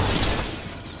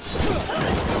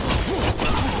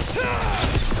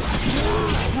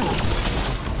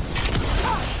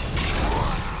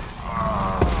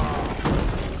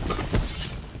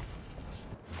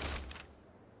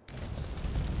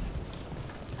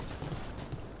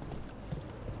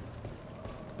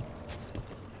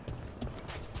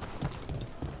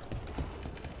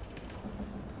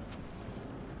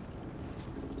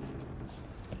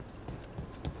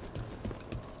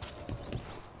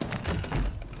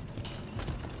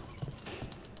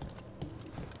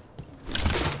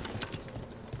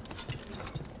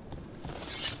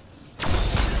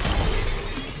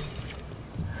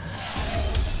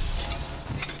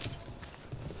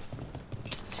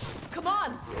 Come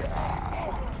on!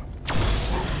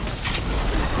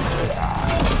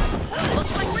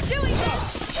 Looks like we're doing this!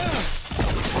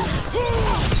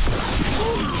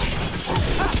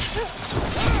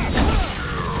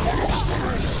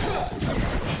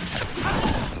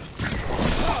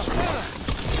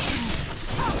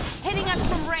 Hitting us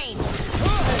from range.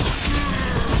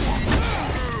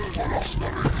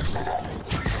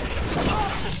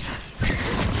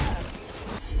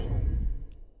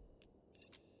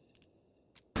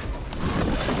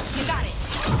 You got it.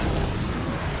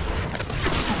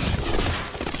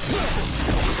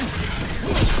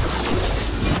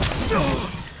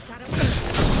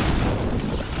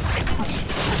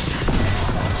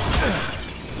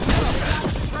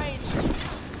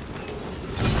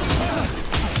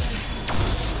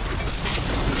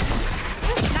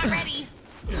 Not ready.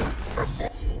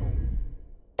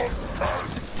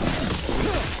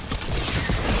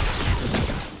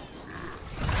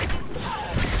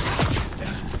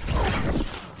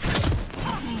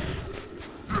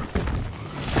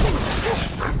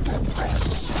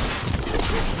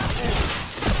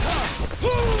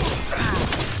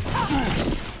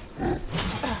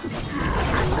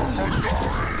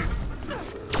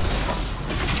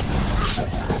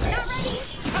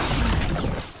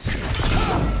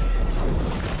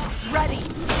 Ready.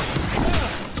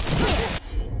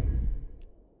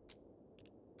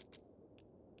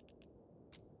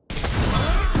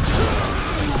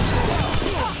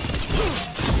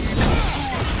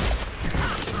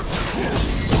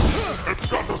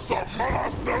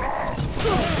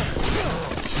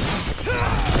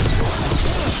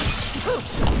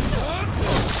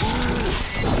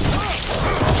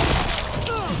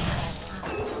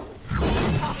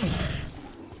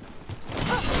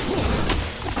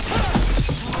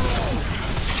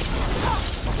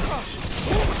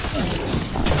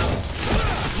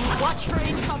 Watch for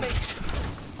incoming.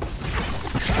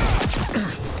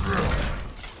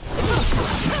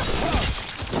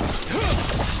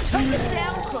 Took it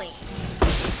down clean.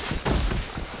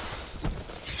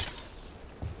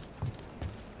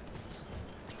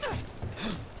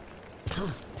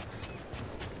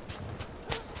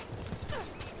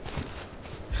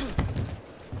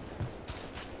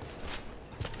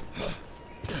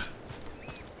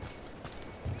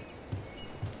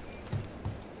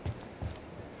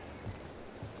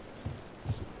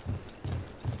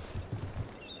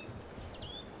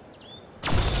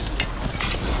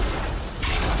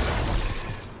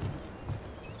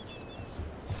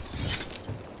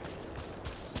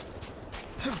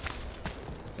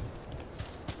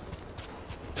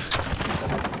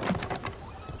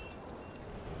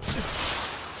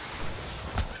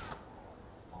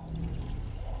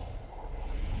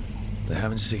 They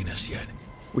haven't seen us yet.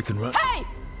 We can run. Hey!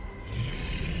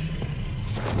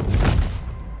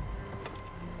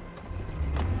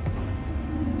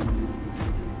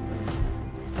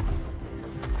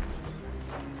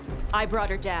 I brought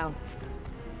her down.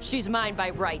 She's mine by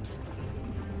right.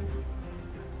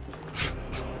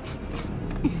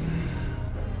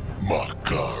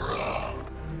 Makara.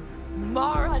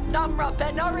 Mara Namra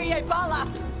Benori Ebala!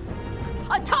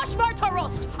 Atash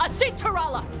Martarost!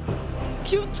 Asitarala!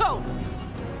 Kyuto!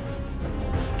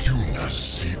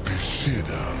 Yunasi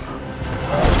Bishida.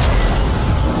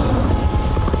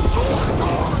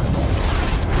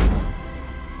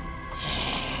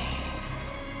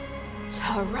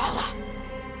 Tarala!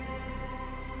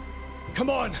 Come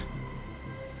on!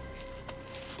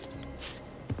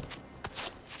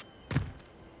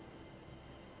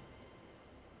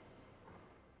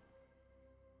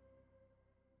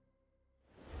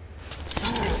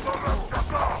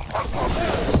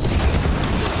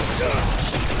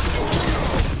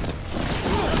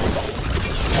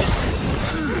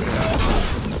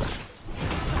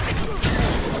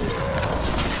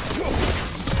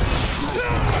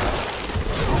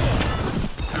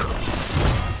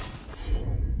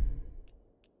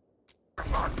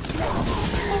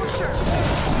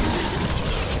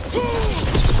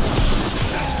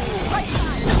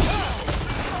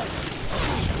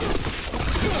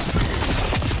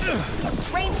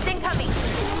 Ranged incoming!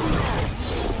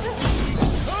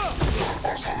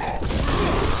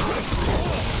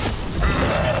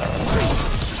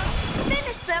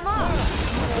 Finish them off!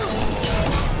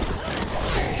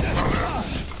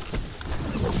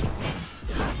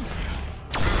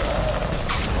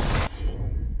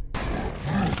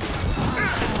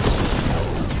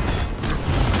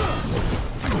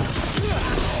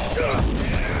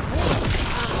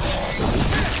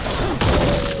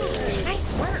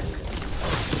 Nice work!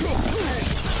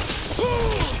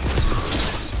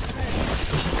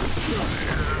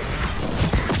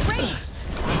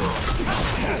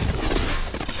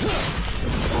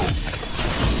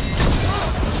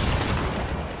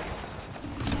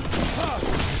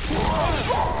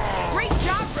 Great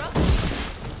job, Rook!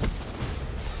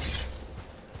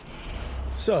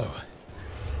 So,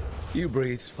 you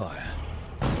breathed fire.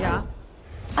 Yeah.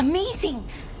 Amazing!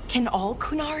 Can all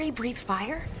Kunari breathe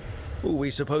fire? Were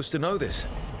we supposed to know this?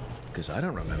 Because I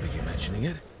don't remember you mentioning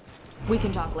it. We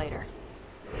can talk later.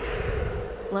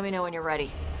 Let me know when you're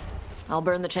ready. I'll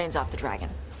burn the chains off the dragon.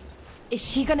 Is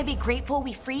she gonna be grateful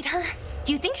we freed her?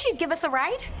 Do you think she'd give us a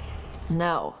ride?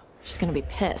 No, she's gonna be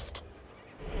pissed.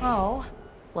 Oh,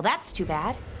 well that's too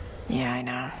bad. Yeah, I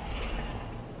know.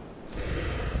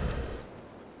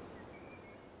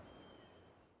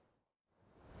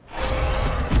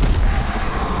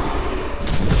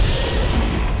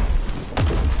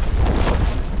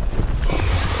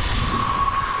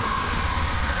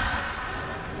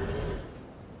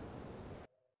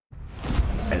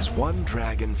 As one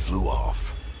dragon flew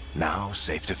off, now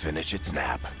safe to finish its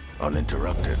nap,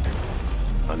 uninterrupted,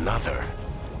 another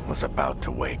was about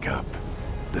to wake up.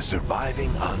 The surviving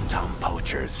Antam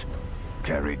poachers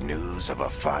carried news of a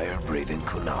fire-breathing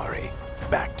Kunari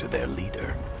back to their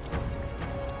leader.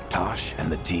 Tosh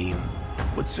and the team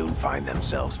would soon find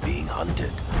themselves being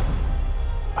hunted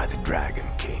by the Dragon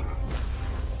King.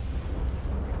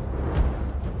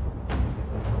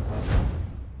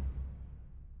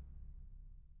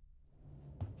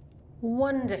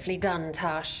 Wonderfully done,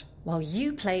 Tash. While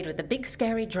you played with the big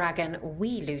scary dragon,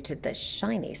 we looted the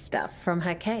shiny stuff from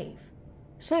her cave.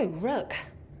 So, Rook,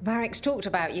 Varric's talked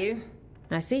about you.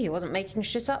 I see he wasn't making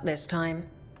shit up this time.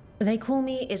 They call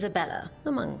me Isabella,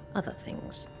 among other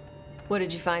things. What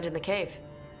did you find in the cave?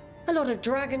 A lot of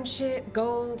dragon shit,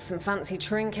 gold, some fancy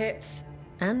trinkets,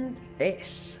 and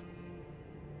this.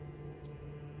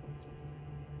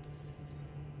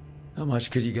 How much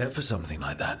could you get for something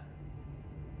like that?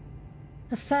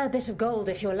 A fair bit of gold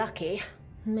if you're lucky.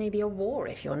 Maybe a war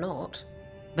if you're not.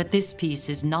 But this piece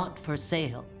is not for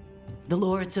sale. The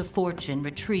Lords of Fortune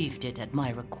retrieved it at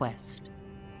my request.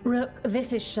 Rook,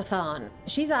 this is Shathan.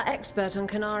 She's our expert on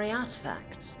Kunari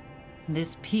artifacts.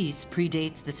 This piece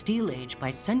predates the Steel Age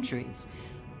by centuries.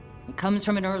 It comes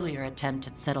from an earlier attempt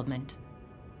at settlement.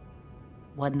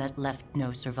 One that left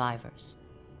no survivors.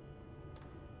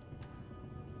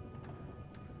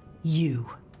 You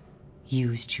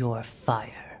used your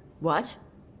fire. What?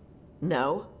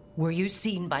 No. Were you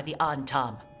seen by the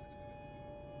Antam?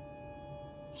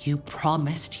 You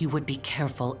promised you would be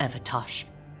careful, Evatosh.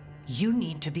 You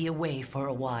need to be away for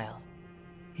a while.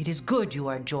 It is good you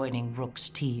are joining Rook's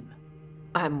team.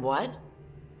 I'm what?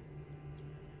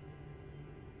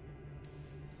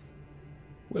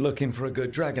 We're looking for a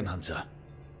good dragon hunter.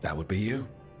 That would be you.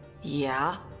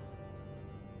 Yeah?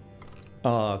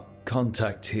 Our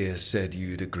contact here said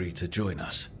you'd agree to join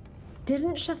us.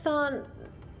 Didn't Shathan...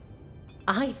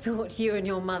 I thought you and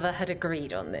your mother had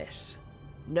agreed on this.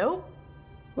 Nope.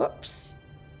 Whoops.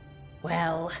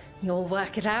 Well, you'll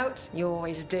work it out. You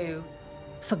always do.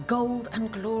 For gold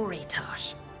and glory,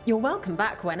 Tosh. You're welcome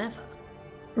back whenever.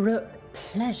 Rook,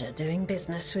 pleasure doing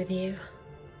business with you.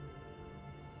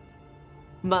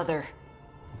 Mother,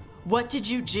 what did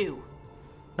you do?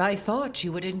 I thought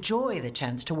you would enjoy the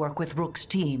chance to work with Rook's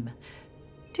team.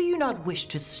 Do you not wish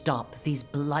to stop these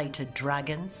blighted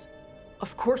dragons?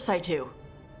 Of course I do.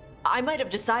 I might have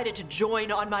decided to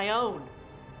join on my own.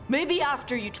 Maybe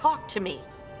after you talked to me.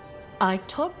 I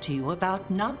talked to you about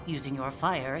not using your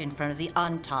fire in front of the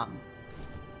Antam.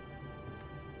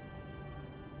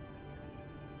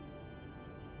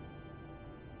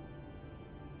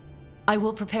 I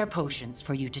will prepare potions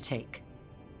for you to take.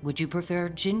 Would you prefer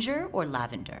ginger or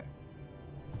lavender?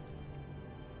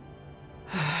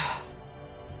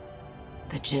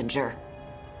 The ginger.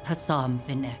 Hassam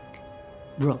Vinek.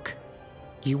 Rook,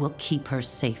 you will keep her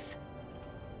safe.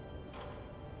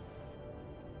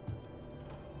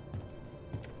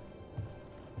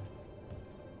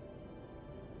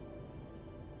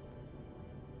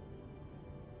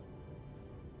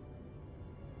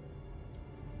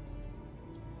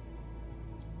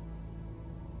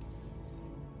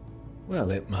 Well,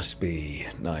 it must be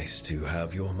nice to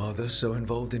have your mother so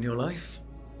involved in your life.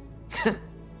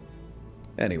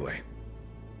 Anyway,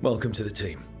 welcome to the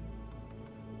team.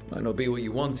 Might not be what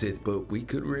you wanted, but we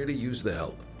could really use the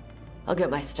help. I'll get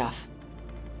my stuff.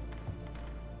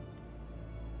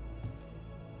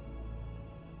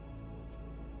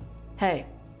 Hey.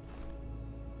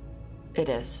 It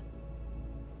is.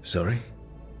 Sorry?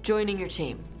 Joining your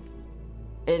team.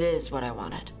 It is what I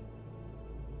wanted.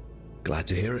 Glad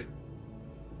to hear it.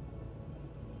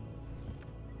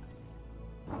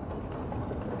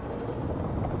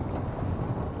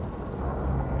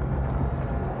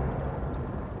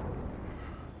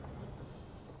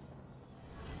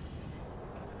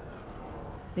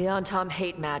 The Antam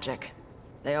hate magic.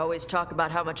 They always talk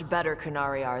about how much better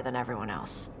Kunari are than everyone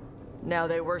else. Now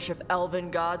they worship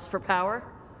elven gods for power?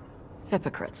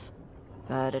 Hypocrites.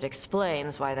 But it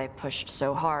explains why they pushed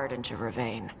so hard into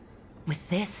Ravane. With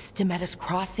this, Demeter's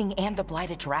Crossing and the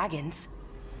Blighted Dragons,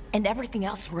 and everything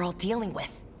else we're all dealing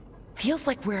with, feels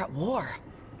like we're at war.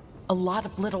 A lot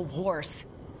of little wars.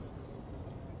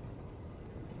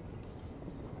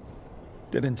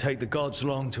 Didn't take the gods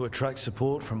long to attract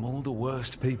support from all the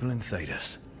worst people in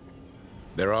Thedas.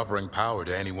 They're offering power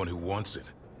to anyone who wants it.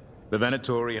 The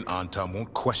Venatori and Antam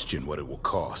won't question what it will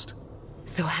cost.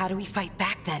 So how do we fight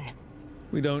back then?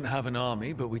 We don't have an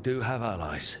army, but we do have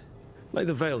allies. Like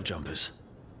the Veil Jumpers.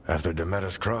 After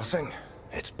Demeter's Crossing,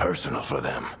 it's personal for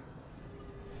them.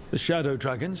 The Shadow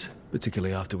Dragons,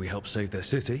 particularly after we helped save their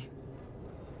city.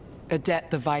 A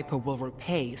debt the Viper will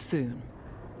repay soon.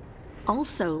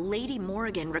 Also, Lady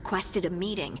Morrigan requested a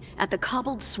meeting at the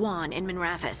Cobbled Swan in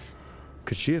Minrathous.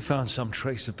 Could she have found some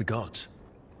trace of the gods?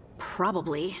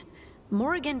 Probably.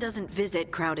 Morrigan doesn't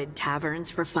visit crowded taverns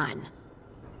for fun.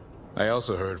 I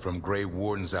also heard from Grey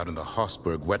Wardens out in the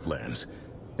Hossberg wetlands,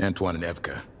 Antoine and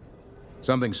Evka.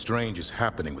 Something strange is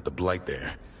happening with the Blight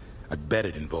there. I bet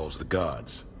it involves the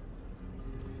gods.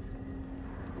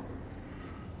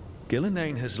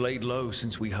 Gillenane has laid low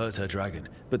since we hurt her dragon,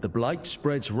 but the Blight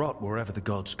spreads rot wherever the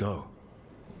gods go.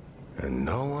 And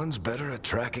no one's better at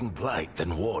tracking Blight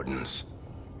than Wardens.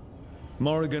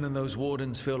 Morrigan and those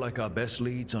Wardens feel like our best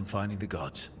leads on finding the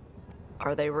gods.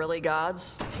 Are they really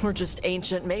gods? Or just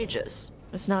ancient mages?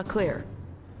 It's not clear.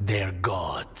 They're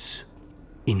gods.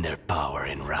 In their power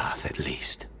and wrath, at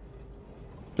least.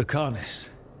 Lucanus,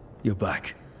 you're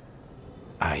back.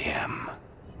 I am.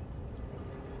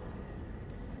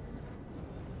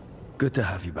 Good to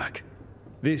have you back.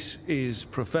 This is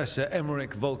Professor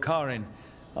Emmerich Volkarin,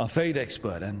 our Fade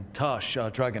expert, and Tash,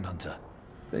 our Dragon Hunter.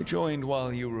 They joined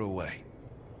while you were away.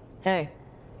 Hey.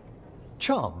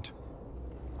 Charmed.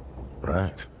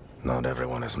 Right. Not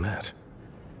everyone has met.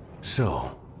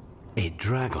 So, a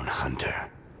Dragon Hunter.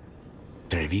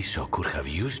 Treviso could have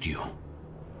used you.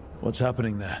 What's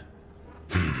happening there?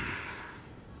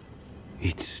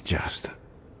 It's just...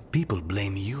 people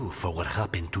blame you for what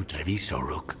happened to Treviso,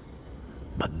 Rook.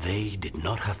 But they did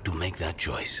not have to make that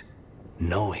choice,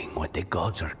 knowing what the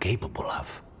gods are capable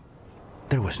of.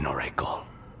 There was no recall.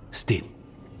 Still,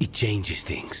 it changes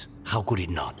things. How could it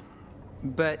not?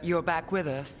 But you're back with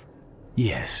us.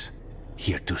 Yes,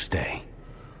 here to stay.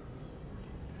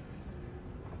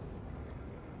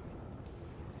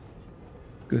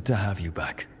 Good to have you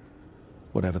back.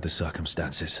 Whatever the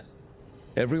circumstances.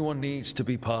 Everyone needs to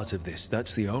be part of this.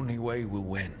 That's the only way we'll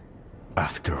win.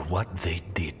 After what they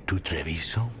did to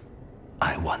Treviso,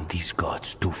 I want these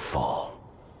gods to fall.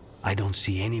 I don't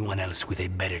see anyone else with a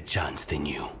better chance than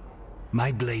you.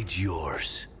 My blade's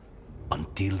yours.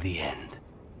 Until the end.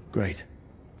 Great.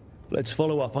 Let's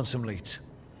follow up on some leads.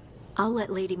 I'll let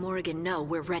Lady Morrigan know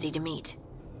we're ready to meet.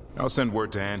 I'll send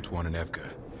word to Antoine and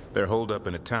Evka. They're holed up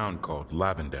in a town called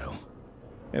Lavendel.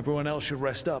 Everyone else should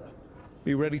rest up.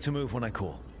 Be ready to move when I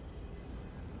call.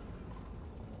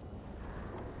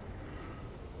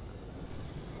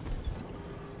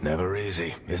 Never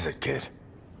easy, is it, kid?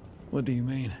 What do you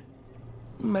mean?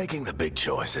 Making the big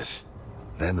choices,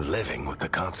 then living with the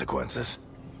consequences.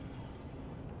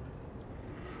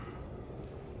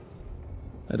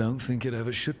 I don't think it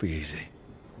ever should be easy.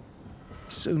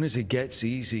 As soon as it gets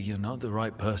easy, you're not the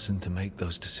right person to make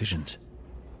those decisions.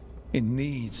 It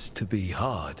needs to be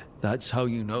hard. That's how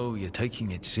you know you're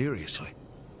taking it seriously.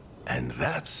 And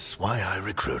that's why I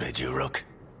recruited you, Rook.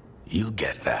 You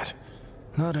get that.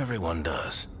 Not everyone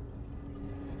does.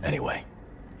 Anyway,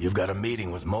 you've got a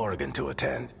meeting with Morrigan to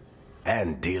attend,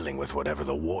 and dealing with whatever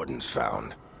the Wardens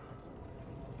found.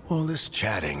 All this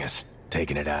chatting is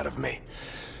taking it out of me.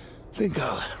 Think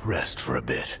I'll rest for a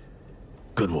bit.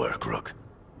 Good work, Rook.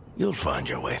 You'll find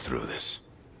your way through this.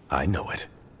 I know it.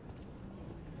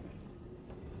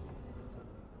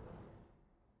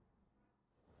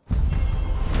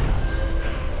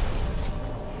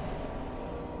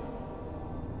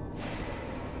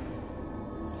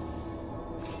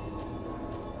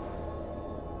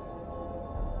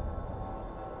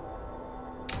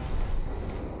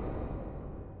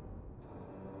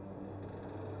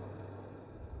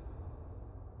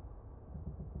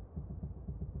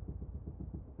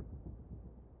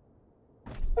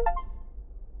 you.